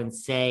video and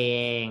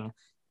saying,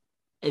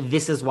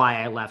 this is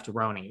why I left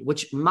RHONY,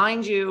 which,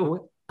 mind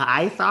you,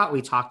 I thought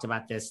we talked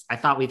about this. I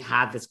thought we've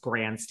had this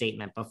grand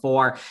statement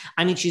before.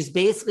 I mean, she's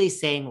basically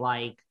saying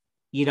like,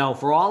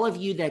 for all of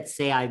you that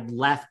say I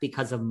left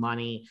because of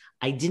money,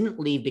 I didn't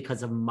leave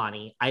because of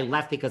money. I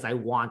left because I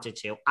wanted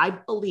to. I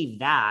believe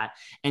that.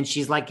 And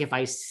she's like, if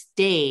I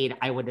stayed,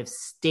 I would have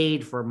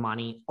stayed for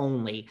money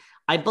only.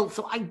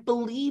 So I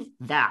believe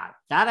that.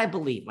 That I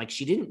believe. Like,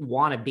 she didn't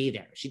want to be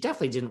there. She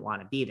definitely didn't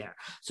want to be there.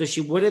 So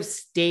she would have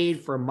stayed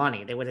for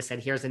money. They would have said,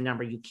 here's a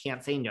number you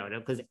can't say no to,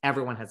 because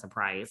everyone has a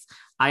price.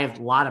 I have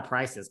a lot of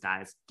prices,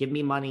 guys. Give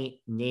me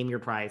money, name your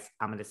price.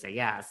 I'm going to say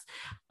yes.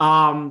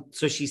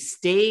 So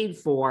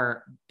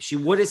she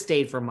would have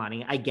stayed for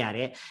money. I get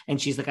it.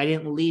 And she's like, I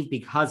didn't leave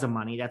because of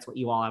money. That's what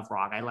you all have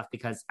wrong. I left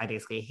because I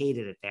basically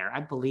hated it there. I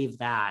believe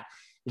that.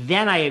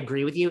 Then I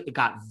agree with you. It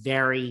got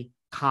very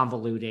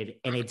convoluted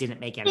and it didn't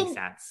make any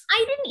sense.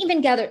 I didn't even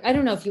gather. I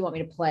don't know if you want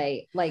me to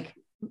play.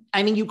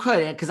 I mean, you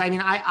could, because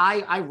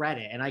I read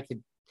it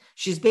and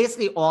she's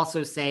basically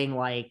also saying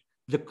like,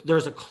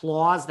 there's a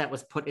clause that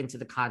was put into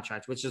the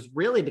contract, which is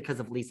really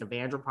because of Lisa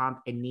Vanderpump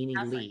and Nene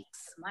Leakes.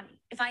 Money.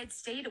 If I had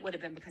stayed, it would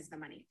have been because of the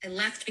money. I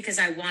left because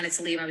I wanted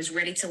to leave. I was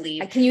ready to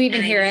leave. Can you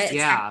even hear it?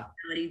 Yeah.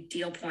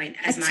 Deal point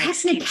as a my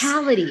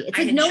technicality. Excuse. It's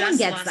like no one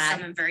gets that.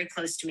 Someone very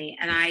close to me,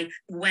 and I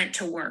went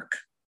to work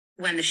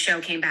when the show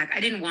came back. I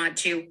didn't want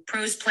to.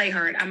 Pros play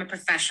hurt. I'm a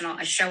professional.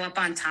 I show up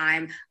on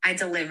time. I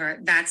deliver.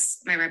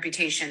 That's my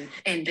reputation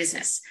in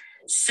business.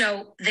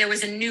 So there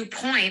was a new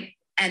point,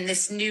 and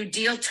this new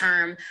deal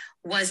term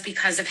was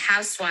because of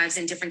housewives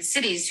in different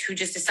cities who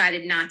just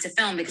decided not to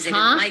film because they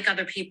didn't like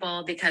other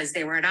people, because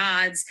they were at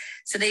odds.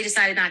 So they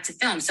decided not to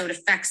film. So it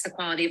affects the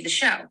quality of the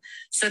show.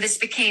 So this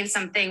became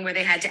something where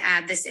they had to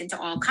add this into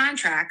all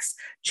contracts,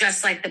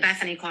 just like the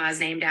Bethenny clause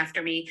named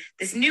after me.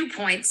 This new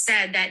point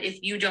said that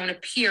if you don't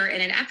appear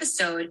in an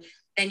episode,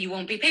 then you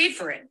won't be paid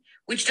for it,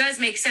 which does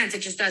make sense. It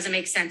just doesn't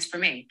make sense for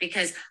me,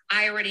 because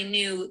I already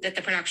knew that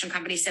the production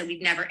company said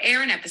we'd never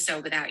air an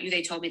episode without you.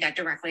 They told me that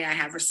directly. I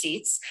have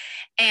receipts.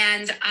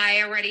 And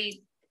I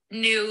already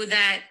knew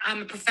that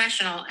I'm a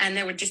professional and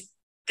there would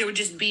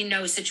just be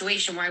no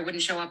situation where I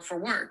wouldn't show up for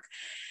work.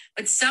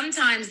 But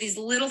sometimes these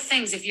little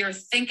things, if you're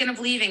thinking of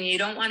leaving and you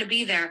don't want to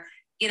be there,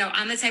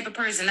 I'm the type of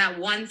person that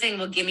one thing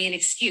will give me an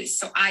excuse.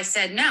 So I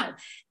said no.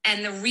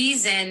 And the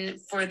reason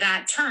for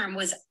that term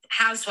was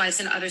housewives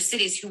in other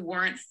cities who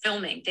weren't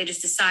filming. They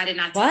just decided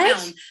not to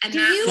film. And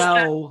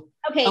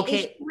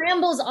it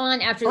rambles on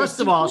after this.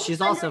 First of all,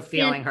 she's also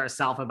feeling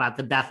herself about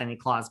the Bethenny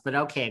clause, but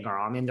okay,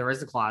 girl. I mean, there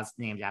is a clause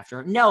named after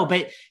her. No,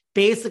 but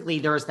basically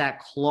there's that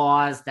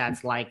clause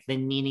that's like the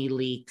Nene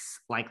Leakes,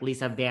 like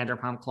Lisa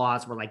Vanderpump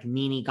clause, where like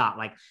Nene got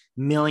like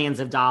millions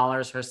of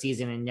dollars her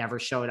season and never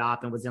showed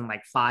up and was in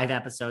like 5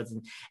 episodes,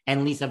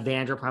 and Lisa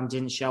Vanderpump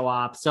didn't show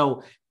up.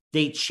 So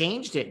they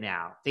changed it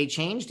now. They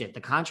changed it. The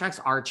contracts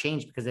are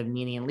changed because of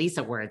Nene and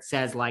Lisa, where it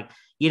says like,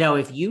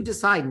 if you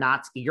decide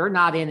you're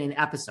not in an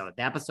episode,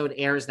 the episode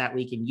airs that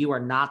week and you are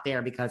not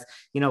there because,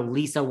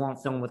 Lisa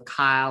won't film with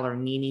Kyle or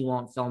Nene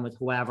won't film with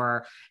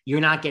whoever, you're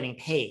not getting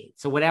paid.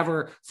 So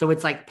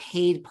it's like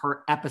paid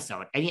per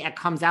episode. And it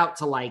comes out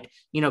to like,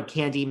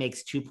 Candy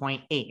makes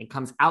 2.8. It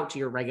comes out to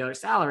your regular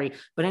salary,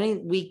 but any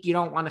week you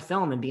don't want to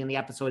film and be in the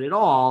episode at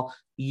all,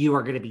 you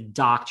are going to be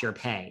docked your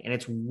pay. And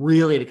it's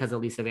really because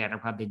of Lisa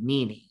Vanderpump and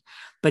Nene.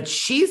 But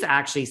she's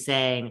actually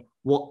saying,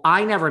 well,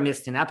 I never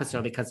missed an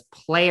episode because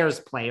players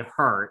play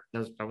hurt.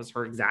 That was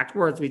her exact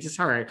words we just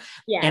heard.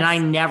 Yes. And I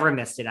never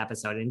missed an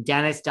episode. And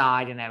Dennis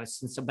died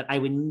but I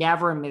would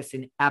never miss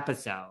an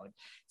episode.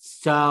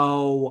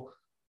 So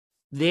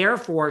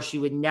therefore, she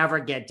would never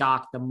get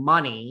docked the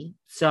money.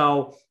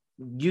 So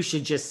you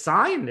should just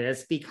sign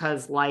this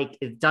because like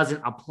it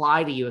doesn't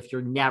apply to you if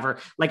you're never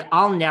like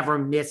I'll never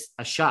miss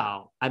a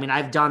show. I mean,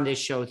 I've done this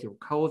show through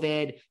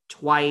COVID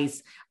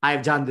twice.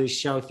 I've done this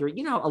show through,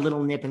 a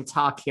little nip and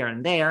tuck here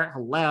and there.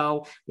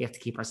 Hello. We have to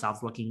keep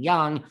ourselves looking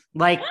young.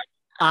 Like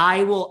I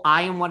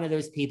am one of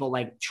those people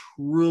like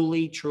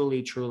truly,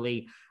 truly,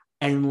 truly,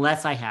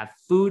 unless I have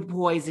food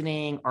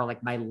poisoning or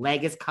like my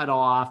leg is cut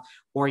off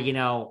or,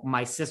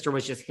 my sister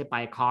was just hit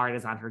by a car and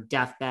is on her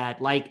deathbed.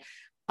 Like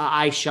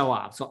I show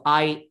up. So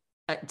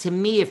to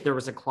me, if there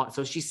was a clause,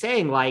 so she's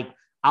saying like,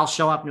 I'll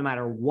show up no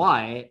matter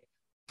what.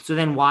 So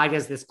then why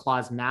does this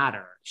clause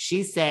matter?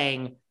 She's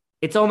saying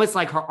it's almost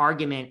like her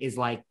argument is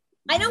like,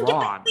 I don't get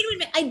that. Wait a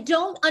minute. I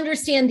don't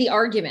understand the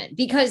argument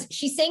because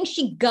she's saying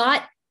she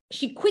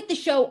quit the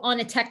show on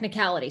a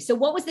technicality. So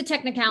what was the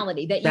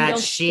technicality that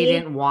she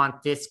didn't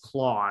want this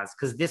clause?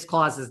 Because this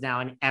clause is now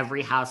in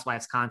every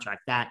housewife's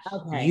contract that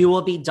you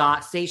will be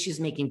docked. Say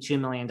she's making $2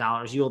 million.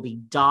 You will be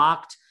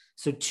docked.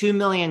 So 2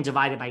 million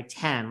divided by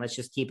 10, let's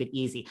just keep it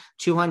easy,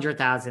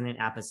 200,000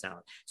 an episode.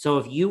 So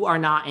if you are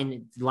not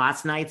in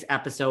last night's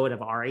episode of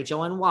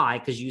RHONY,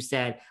 because you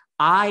said,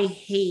 I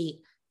hate,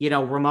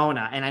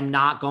 Ramona, and I'm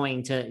not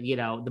going to,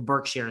 the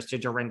Berkshires to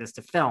Dorinda's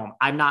to film.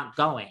 I'm not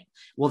going.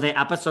 Well, the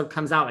episode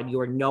comes out and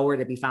you are nowhere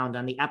to be found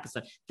on the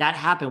episode. That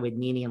happened with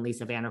Nene and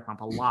Lisa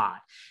Vanderpump a lot.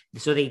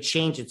 So they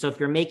changed it. So if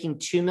you're making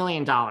 $2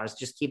 million,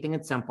 just keeping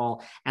it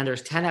simple, and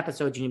there's 10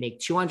 episodes and you make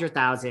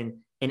 200,000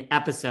 an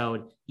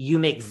episode, you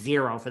make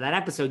zero for that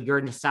episode.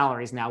 Your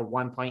salary is now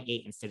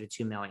 1.8 instead of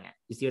 2 million.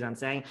 You see what I'm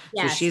saying?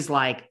 Yes. So she's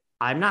like,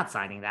 I'm not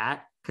signing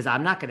that because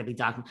I'm not going to be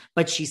documented.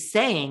 But she's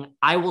saying,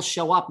 I will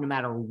show up no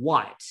matter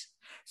what.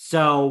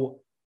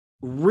 So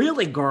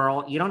really,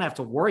 girl, you don't have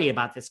to worry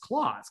about this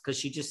clause because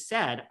she just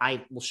said,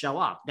 I will show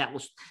up.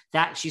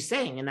 That she's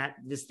saying, and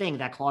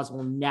that clause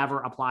will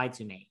never apply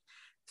to me.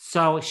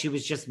 So she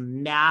was just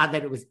mad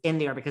that it was in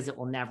there because it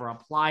will never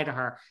apply to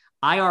her.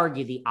 I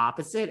argue the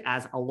opposite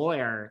as a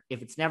lawyer.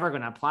 If it's never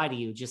going to apply to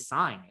you, just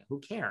sign it. Who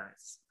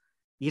cares?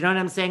 You know what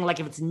I'm saying? Like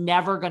if it's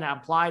never going to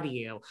apply to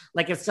you,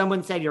 like if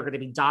someone said you're going to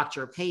be docked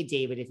your pay,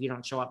 David, if you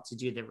don't show up to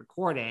do the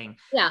recording.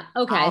 Yeah.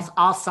 Okay.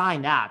 I'll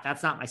sign that.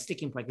 That's not my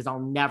sticking point because I'll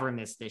never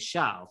miss this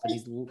show for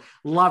these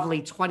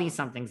lovely 20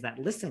 somethings that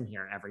listen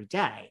here every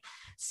day.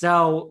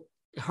 So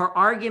her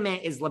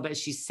argument is, but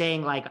she's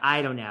saying like,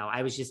 I don't know.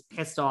 I was just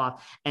pissed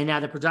off. And now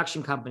the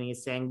production company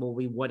is saying, well,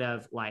 we would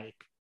have like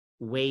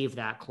waive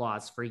that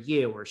clause for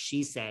you, or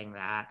she's saying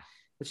that,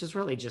 which is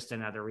really just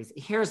another reason.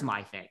 Here's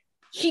my thing.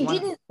 She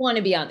didn't want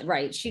to be on,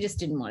 right? She just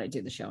didn't want to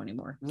do the show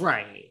anymore.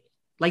 Right.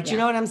 Like, do you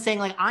know what I'm saying?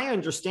 Like, I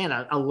understand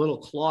a little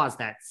clause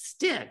that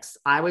sticks.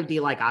 I would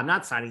be like, I'm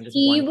not signing this.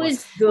 He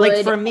was good.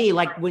 Like for me,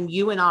 like when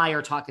you and I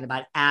are talking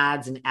about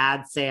ads and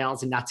ad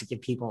sales, and not to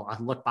give people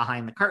a look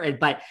behind the curtain,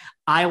 but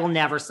I will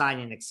never sign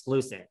an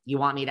exclusive. You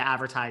want me to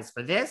advertise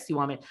for this? You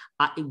want me,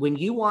 when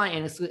you want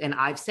an exclusive, and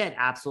I've said,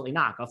 absolutely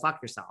not, go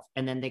fuck yourself.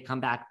 And then they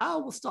come back, oh,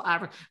 we'll still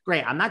advertise.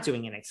 Great. I'm not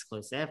doing an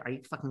exclusive. Are you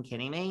fucking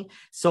kidding me?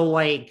 So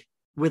like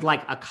with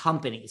like a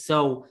company.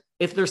 So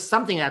if there's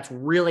something that's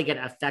really going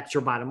to affect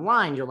your bottom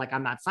line, you're like,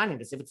 I'm not signing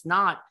this. If it's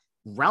not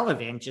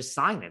relevant, just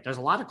sign it. There's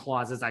a lot of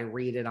clauses I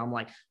read it. I'm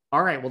like,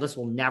 all right, well, this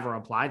will never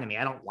apply to me.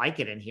 I don't like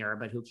it in here,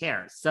 but who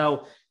cares?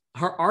 So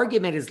her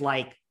argument is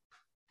like,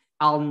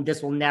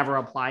 this will never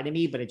apply to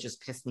me, but it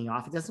just pissed me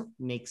off. It doesn't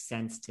make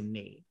sense to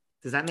me.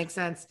 Does that make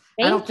sense?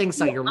 I don't think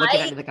so. You're looking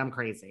at me like I'm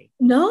crazy.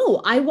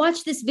 No, I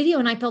watched this video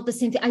and I felt the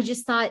same thing. I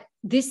just thought,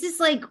 this is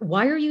like,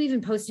 why are you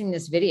even posting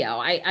this video?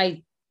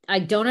 I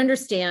don't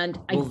understand.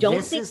 Well, I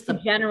don't think the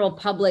general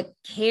public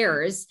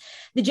cares.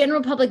 The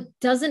general public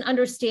doesn't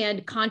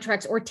understand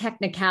contracts or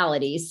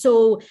technicalities.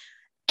 So,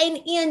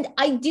 and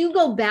I do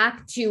go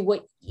back to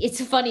what,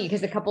 it's funny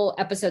because a couple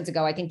episodes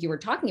ago, I think you were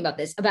talking about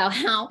this, about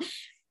how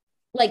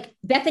like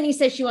Bethenny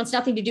says she wants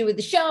nothing to do with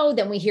the show.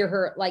 Then we hear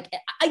her like,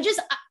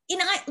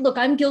 look,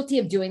 I'm guilty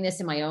of doing this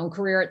in my own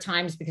career at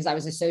times because I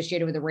was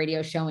associated with a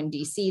radio show in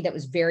DC that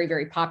was very,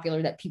 very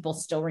popular that people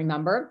still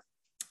remember.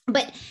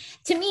 But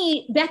to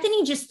me,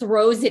 Bethenny just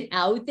throws it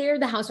out there,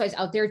 the housewives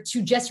out there,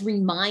 to just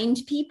remind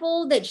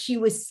people that she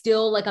was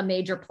still like a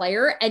major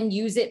player and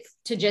use it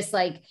to just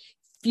like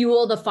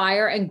fuel the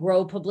fire and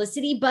grow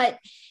publicity. But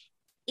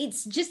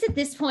it's just at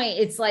this point,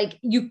 it's like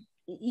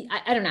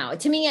I don't know.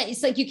 To me,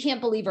 it's like, you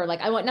can't believe her.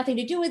 Like, I want nothing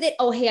to do with it.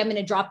 Oh, hey, I'm going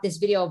to drop this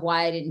video of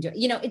why I didn't do it.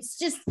 You know, it's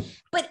just,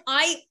 but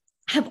I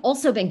have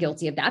also been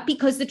guilty of that,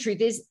 because the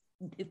truth is,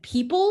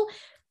 people,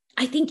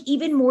 I think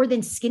even more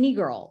than skinny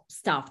girl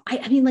stuff.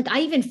 I mean, like,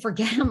 I even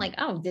forget. I'm like,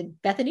 oh, did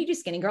Bethenny do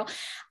skinny girl?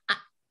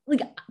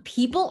 Like,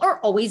 people are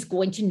always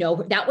going to know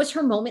her. That was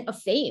her moment of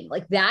fame.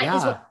 Like, that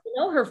is what you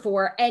know her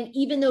for. And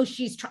even though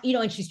she's,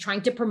 and she's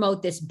trying to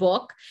promote this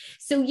book.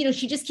 So,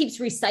 she just keeps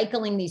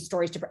recycling these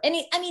stories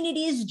it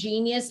is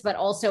genius, but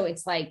also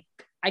it's like,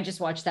 I just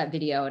watched that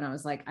video and I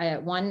was like,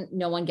 one,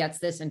 no one gets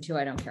this. And two,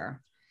 I don't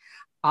care.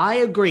 I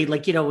agree.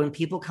 Like, when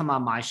people come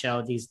on my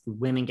show, these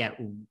women get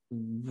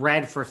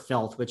read for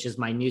filth, which is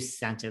my new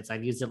sentence.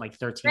 I've used it like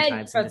 13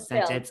 times in the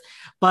sentence,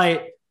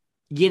 but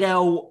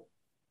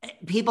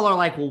people are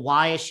like, well,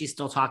 why is she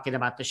still talking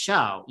about the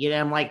show?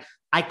 I'm like,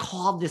 I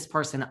called this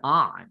person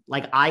on,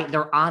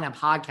 they're on a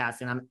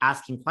podcast and I'm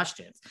asking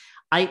questions.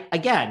 I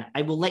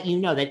will let you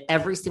know that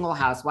every single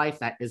housewife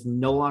that is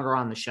no longer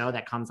on the show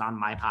that comes on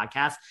my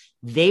podcast,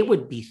 they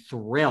would be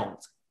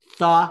thrilled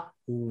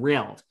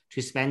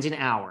to spend an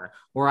hour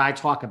where I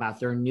talk about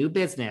their new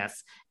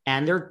business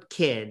and their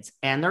kids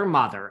and their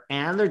mother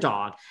and their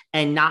dog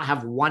and not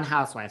have one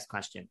housewife's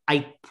question.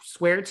 I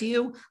swear to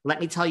you, let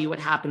me tell you what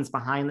happens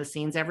behind the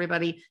scenes,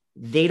 everybody.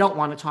 They don't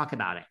want to talk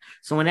about it.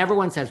 So when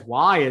everyone says,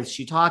 why is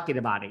she talking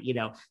about it?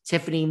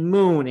 Tiffany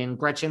Moon and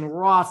Gretchen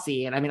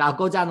Rossi. And I'll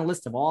go down the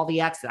list of all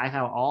the exes. I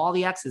have all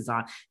the exes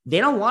on. They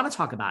don't want to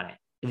talk about it.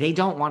 They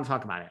don't want to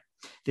talk about it.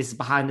 This is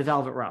behind the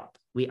velvet rope.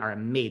 We are a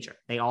major.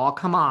 They all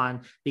come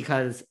on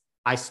because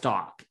I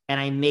stalk and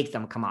I make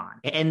them come on,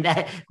 and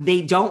that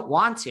they don't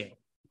want to.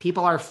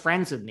 People are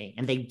friends with me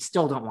and they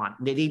still don't want,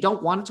 they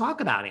don't want to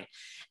talk about it.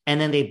 And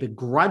then they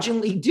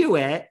begrudgingly do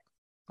it,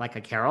 like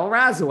a Carol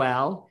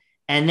Raswell.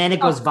 And then it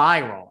goes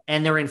viral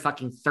and they're in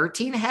fucking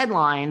 13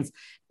 headlines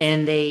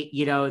and they,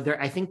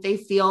 I think they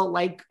feel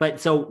like,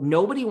 but so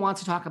nobody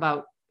wants to talk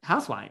about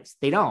housewives.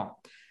 They don't.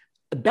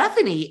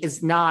 Bethenny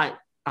is not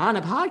on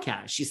a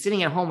podcast. She's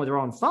sitting at home with her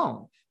own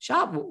phone.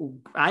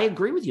 I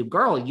agree with you,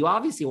 girl. You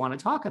obviously want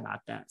to talk about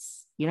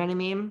this. You know what I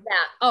mean? Yeah.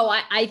 Oh,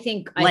 I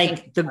think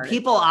the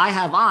people I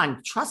have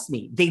on, trust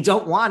me, they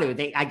don't want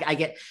to. I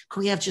get,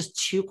 can we have just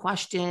 2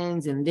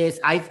 questions and this?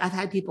 I've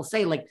had people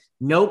say like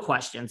no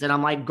questions, and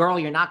I'm like, girl,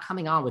 you're not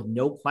coming on with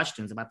no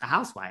questions about the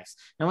housewives.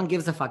 No one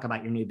gives a fuck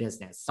about your new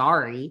business.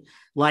 Sorry,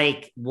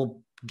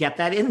 we'll get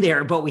that in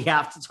there, but we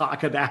have to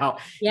talk about,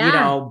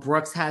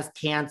 Brooks has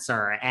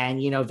cancer, and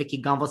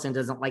Vicky Gunvalson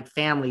doesn't like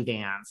family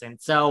vans,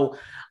 and so.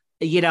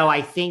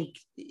 I think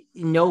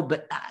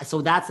but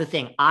so that's the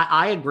thing.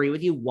 I agree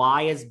with you.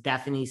 Why is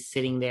Bethenny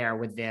sitting there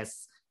with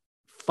this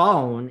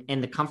phone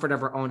in the comfort of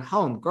her own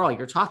home? Girl,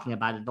 you're talking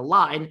about it a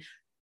lot. And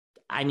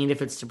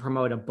if it's to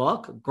promote a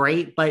book,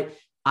 great. But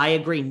I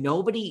agree.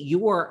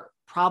 You are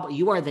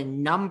the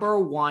number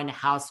one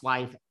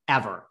housewife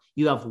ever.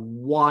 You have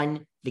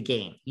won the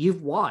game.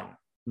 You've won.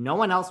 No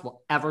one else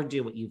will ever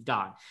do what you've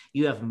done.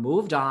 You have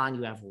moved on.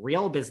 You have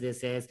real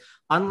businesses.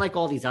 Unlike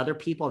all these other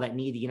people that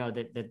need,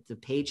 the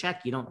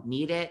paycheck, you don't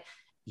need it.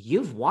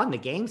 You've won the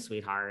game,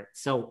 sweetheart.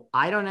 So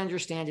I don't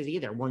understand it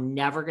either. We're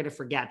never going to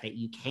forget that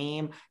you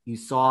came, you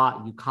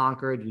saw, you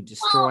conquered, you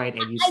destroyed,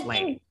 and you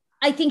slayed.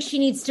 I think she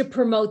needs to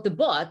promote the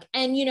book.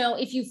 And,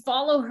 if you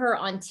follow her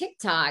on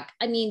TikTok,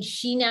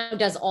 she now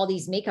does all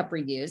these makeup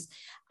reviews.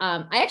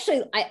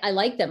 I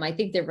like them. I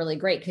think they're really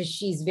great because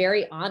she's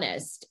very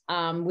honest,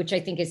 which I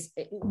think is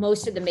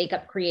most of the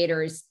makeup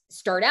creators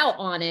start out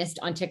honest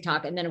on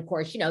TikTok. And then of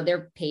course,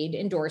 they're paid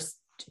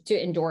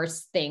to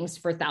endorse things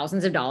for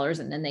thousands of dollars.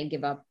 And then they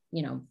give up,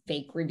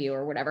 fake review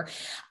or whatever.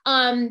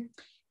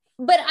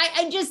 But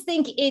I just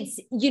think it's,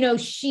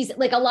 she's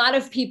like, a lot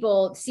of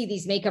people see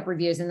these makeup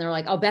reviews and they're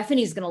like, oh,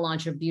 Bethenny's going to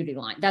launch a beauty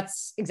line.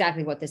 That's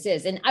exactly what this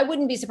is. And I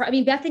wouldn't be surprised.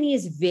 Bethenny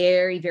is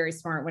very, very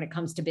smart when it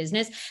comes to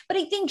business, but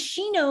I think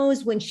she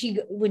knows when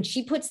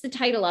she puts the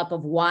title up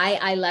of Why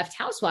I Left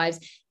Housewives,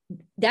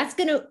 that's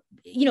going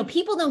to,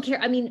 people don't care.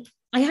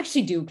 I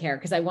actually do care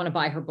because I want to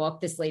buy her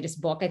book, this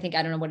latest book. I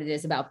don't know what it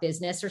is about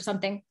business or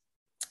something.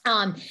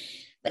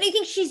 But I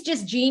think she's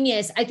just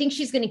genius. I think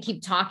she's going to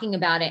keep talking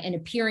about it and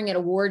appearing at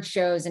award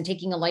shows and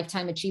taking a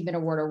Lifetime Achievement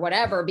Award or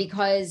whatever,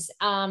 because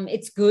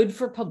it's good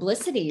for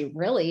publicity,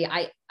 really.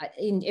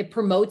 It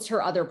promotes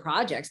her other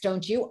projects,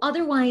 don't you?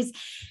 Otherwise,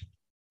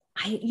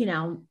 I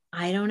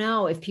don't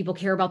know if people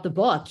care about the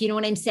book. You know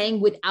what I'm saying?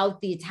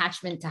 Without the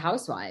attachment to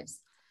housewives.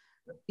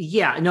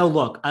 Yeah, no,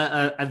 look,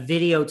 a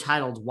video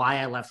titled Why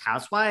I Left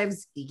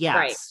Housewives. Yes,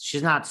 right.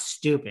 She's not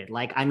stupid.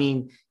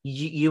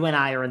 You and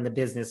I are in the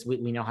business.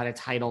 We know how to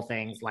title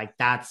things.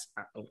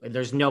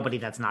 There's nobody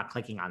that's not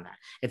clicking on that.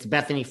 It's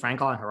Bethenny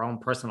Frankel on her own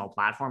personal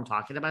platform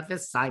talking about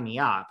this. Sign me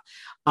up.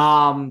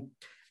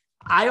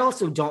 I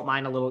also don't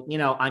mind a little,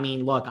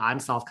 look, I'm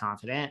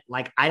self-confident.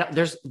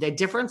 There's the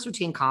difference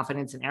between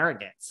confidence and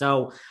arrogance.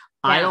 So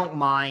yeah. I don't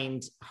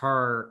mind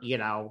her,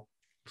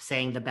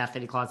 saying the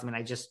Bethenny clause.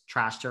 I just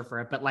trashed her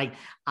for it, but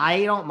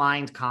I don't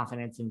mind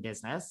confidence in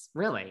business,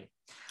 really.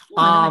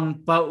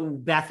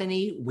 But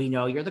Bethenny, we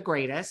know you're the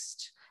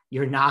greatest.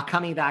 You're not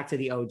coming back to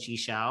the OG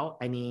show.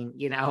 I mean,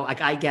 you know,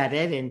 like I get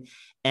it.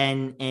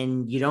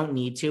 And you don't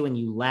need to, and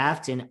you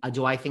left. And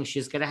do I think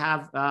she's going to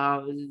have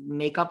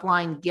makeup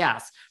line?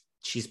 Yes.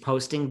 She's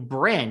posting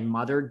Brynn,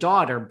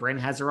 mother-daughter. Brynn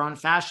has her own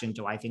fashion.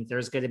 Do I think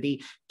there's going to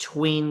be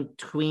tween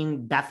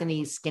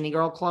Bethenny skinny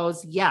girl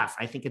clothes? Yes,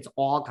 I think it's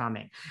all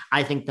coming.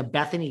 I think the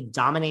Bethenny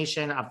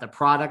domination of the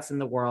products in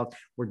the world,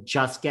 we're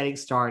just getting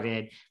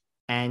started.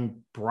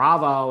 And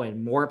bravo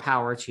and more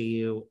power to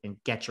you, and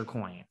get your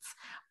coins.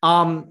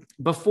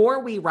 Before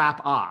we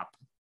wrap up.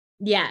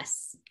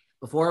 Yes.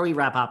 Before we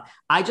wrap up,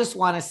 I just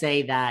want to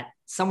say that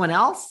someone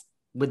else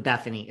with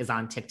Bethenny is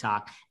on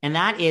TikTok, and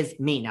that is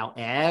me. Now,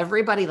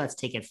 everybody, let's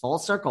take it full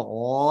circle.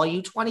 All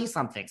you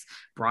 20-somethings,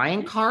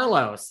 Brian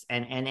Carlos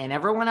and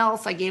everyone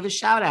else I gave a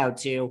shout out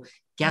to.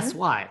 Guess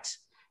what?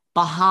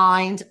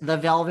 Behind the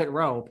Velvet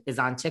Rope is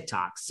on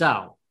TikTok.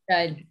 So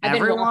good.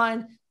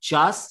 Everyone,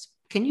 just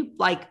can you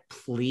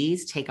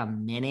please take a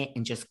minute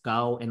and just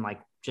go and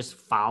just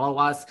follow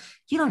us.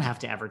 You don't have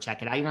to ever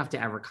check it out. You don't have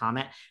to ever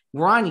comment.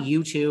 We're on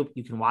YouTube.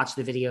 You can watch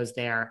the videos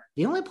there.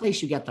 The only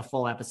place you get the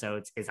full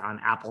episodes is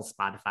on Apple,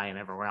 Spotify, and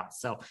everywhere else.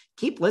 So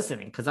keep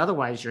listening, because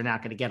otherwise you're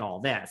not going to get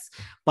all this.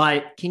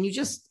 But can you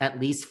just at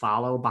least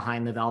follow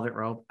Behind the Velvet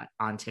Rope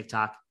on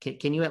TikTok?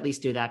 Can you at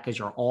least do that? Because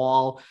you're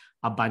all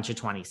a bunch of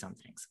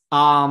 20-somethings.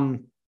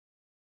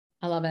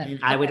 I love it.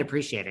 I would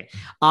appreciate it.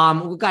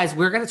 Well, guys,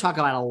 we're going to talk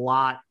about a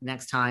lot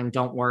next time.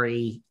 Don't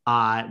worry.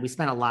 We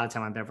spent a lot of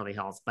time on Beverly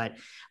Hills, but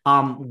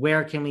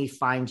where can we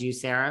find you,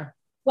 Sarah?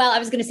 Well, I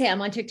was going to say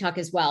I'm on TikTok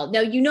as well.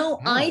 No,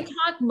 I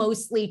talk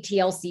mostly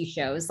TLC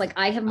shows. Like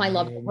I have my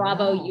love for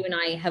Bravo. You and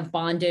I have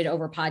bonded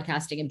over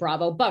podcasting in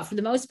Bravo, but for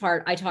the most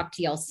part, I talk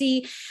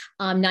TLC,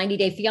 90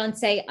 Day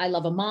Fiance. I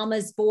love a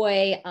mama's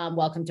boy.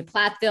 Welcome to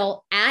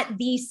Platteville. At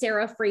the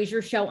Sarah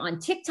Fraser Show on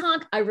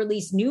TikTok, I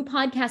release new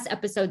podcast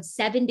episodes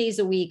 7 days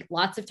a week,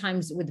 lots of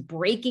times with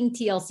breaking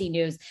TLC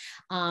news,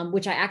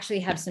 which I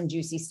actually have some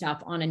juicy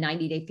stuff on a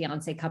 90 Day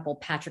Fiance couple,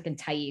 Patrick and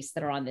Thais,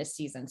 that are on this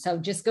season. So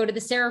just go to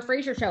the Sarah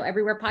Fraser Show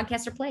everywhere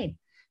podcasts are played.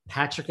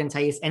 Patrick and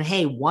Thais. And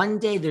hey, one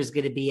day there's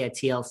going to be a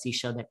TLC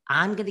show that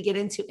I'm going to get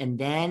into, and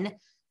then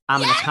I'm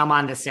going to come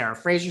on the Sarah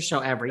Fraser Show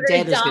every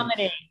day.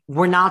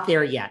 We're not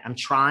there yet. I'm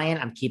trying.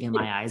 I'm keeping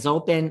my eyes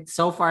open.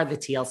 So far, the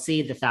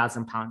TLC, the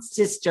 1,000-Pound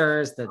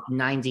Sisters, the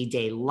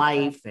 90-Day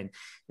Life, and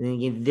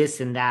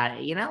this and that.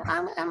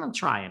 I'm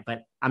trying,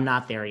 but I'm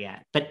not there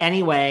yet. But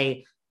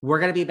anyway, we're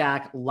going to be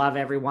back. Love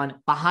everyone.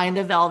 Behind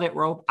the Velvet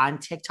Rope on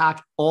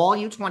TikTok. All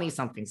you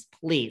 20-somethings,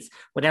 please,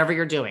 whatever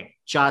you're doing,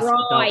 just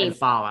go and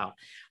follow.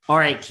 All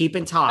right. Keep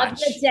in touch. Love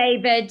you,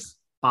 David.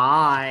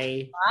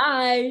 Bye.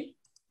 Bye.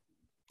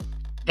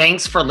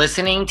 Thanks for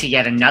listening to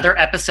yet another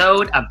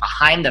episode of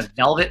Behind the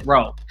Velvet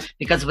Rope.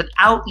 Because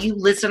without you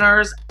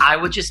listeners, I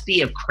would just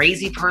be a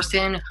crazy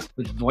person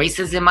with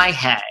voices in my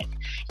head.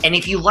 And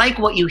if you like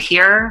what you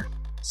hear,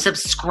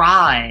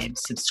 subscribe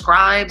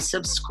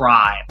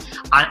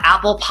on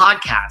Apple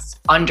Podcasts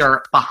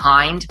under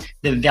Behind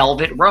the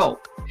Velvet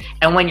Rope.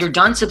 And when you're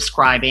done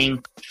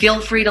subscribing, feel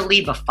free to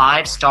leave a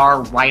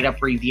 5-star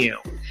write-up review,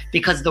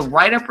 because the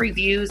write-up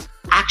reviews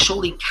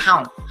actually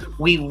count.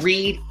 We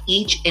read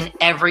each and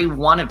every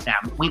one of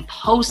them. We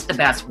post the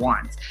best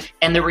ones,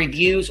 and the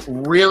reviews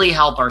really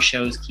help our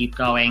shows keep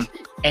going.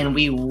 And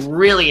we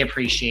really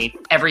appreciate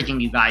everything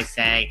you guys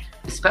say,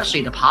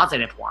 especially the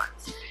positive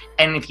ones.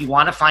 And if you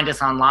want to find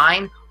us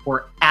online,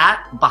 we're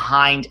at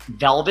Behind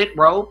Velvet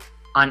Rope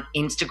on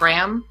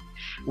Instagram.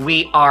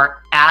 We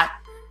are at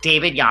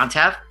David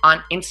Yontef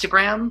on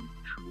Instagram.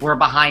 We're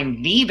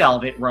Behind the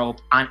Velvet Rope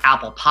on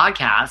Apple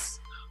Podcasts.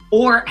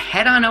 Or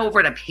head on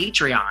over to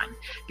Patreon,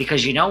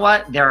 because you know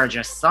what? There are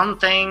just some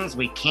things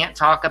we can't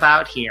talk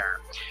about here.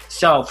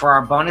 So for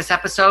our bonus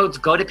episodes,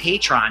 go to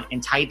Patreon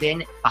and type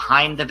in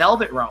Behind the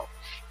Velvet Rope.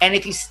 And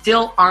if you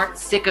still aren't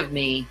sick of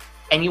me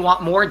and you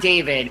want more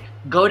David,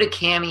 go to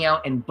Cameo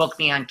and book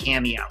me on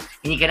Cameo.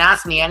 And you can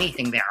ask me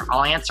anything there.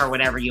 I'll answer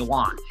whatever you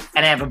want.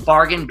 And I have a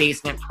bargain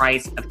basement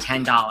price of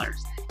 $10.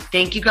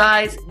 Thank you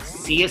guys.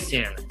 See you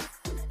soon.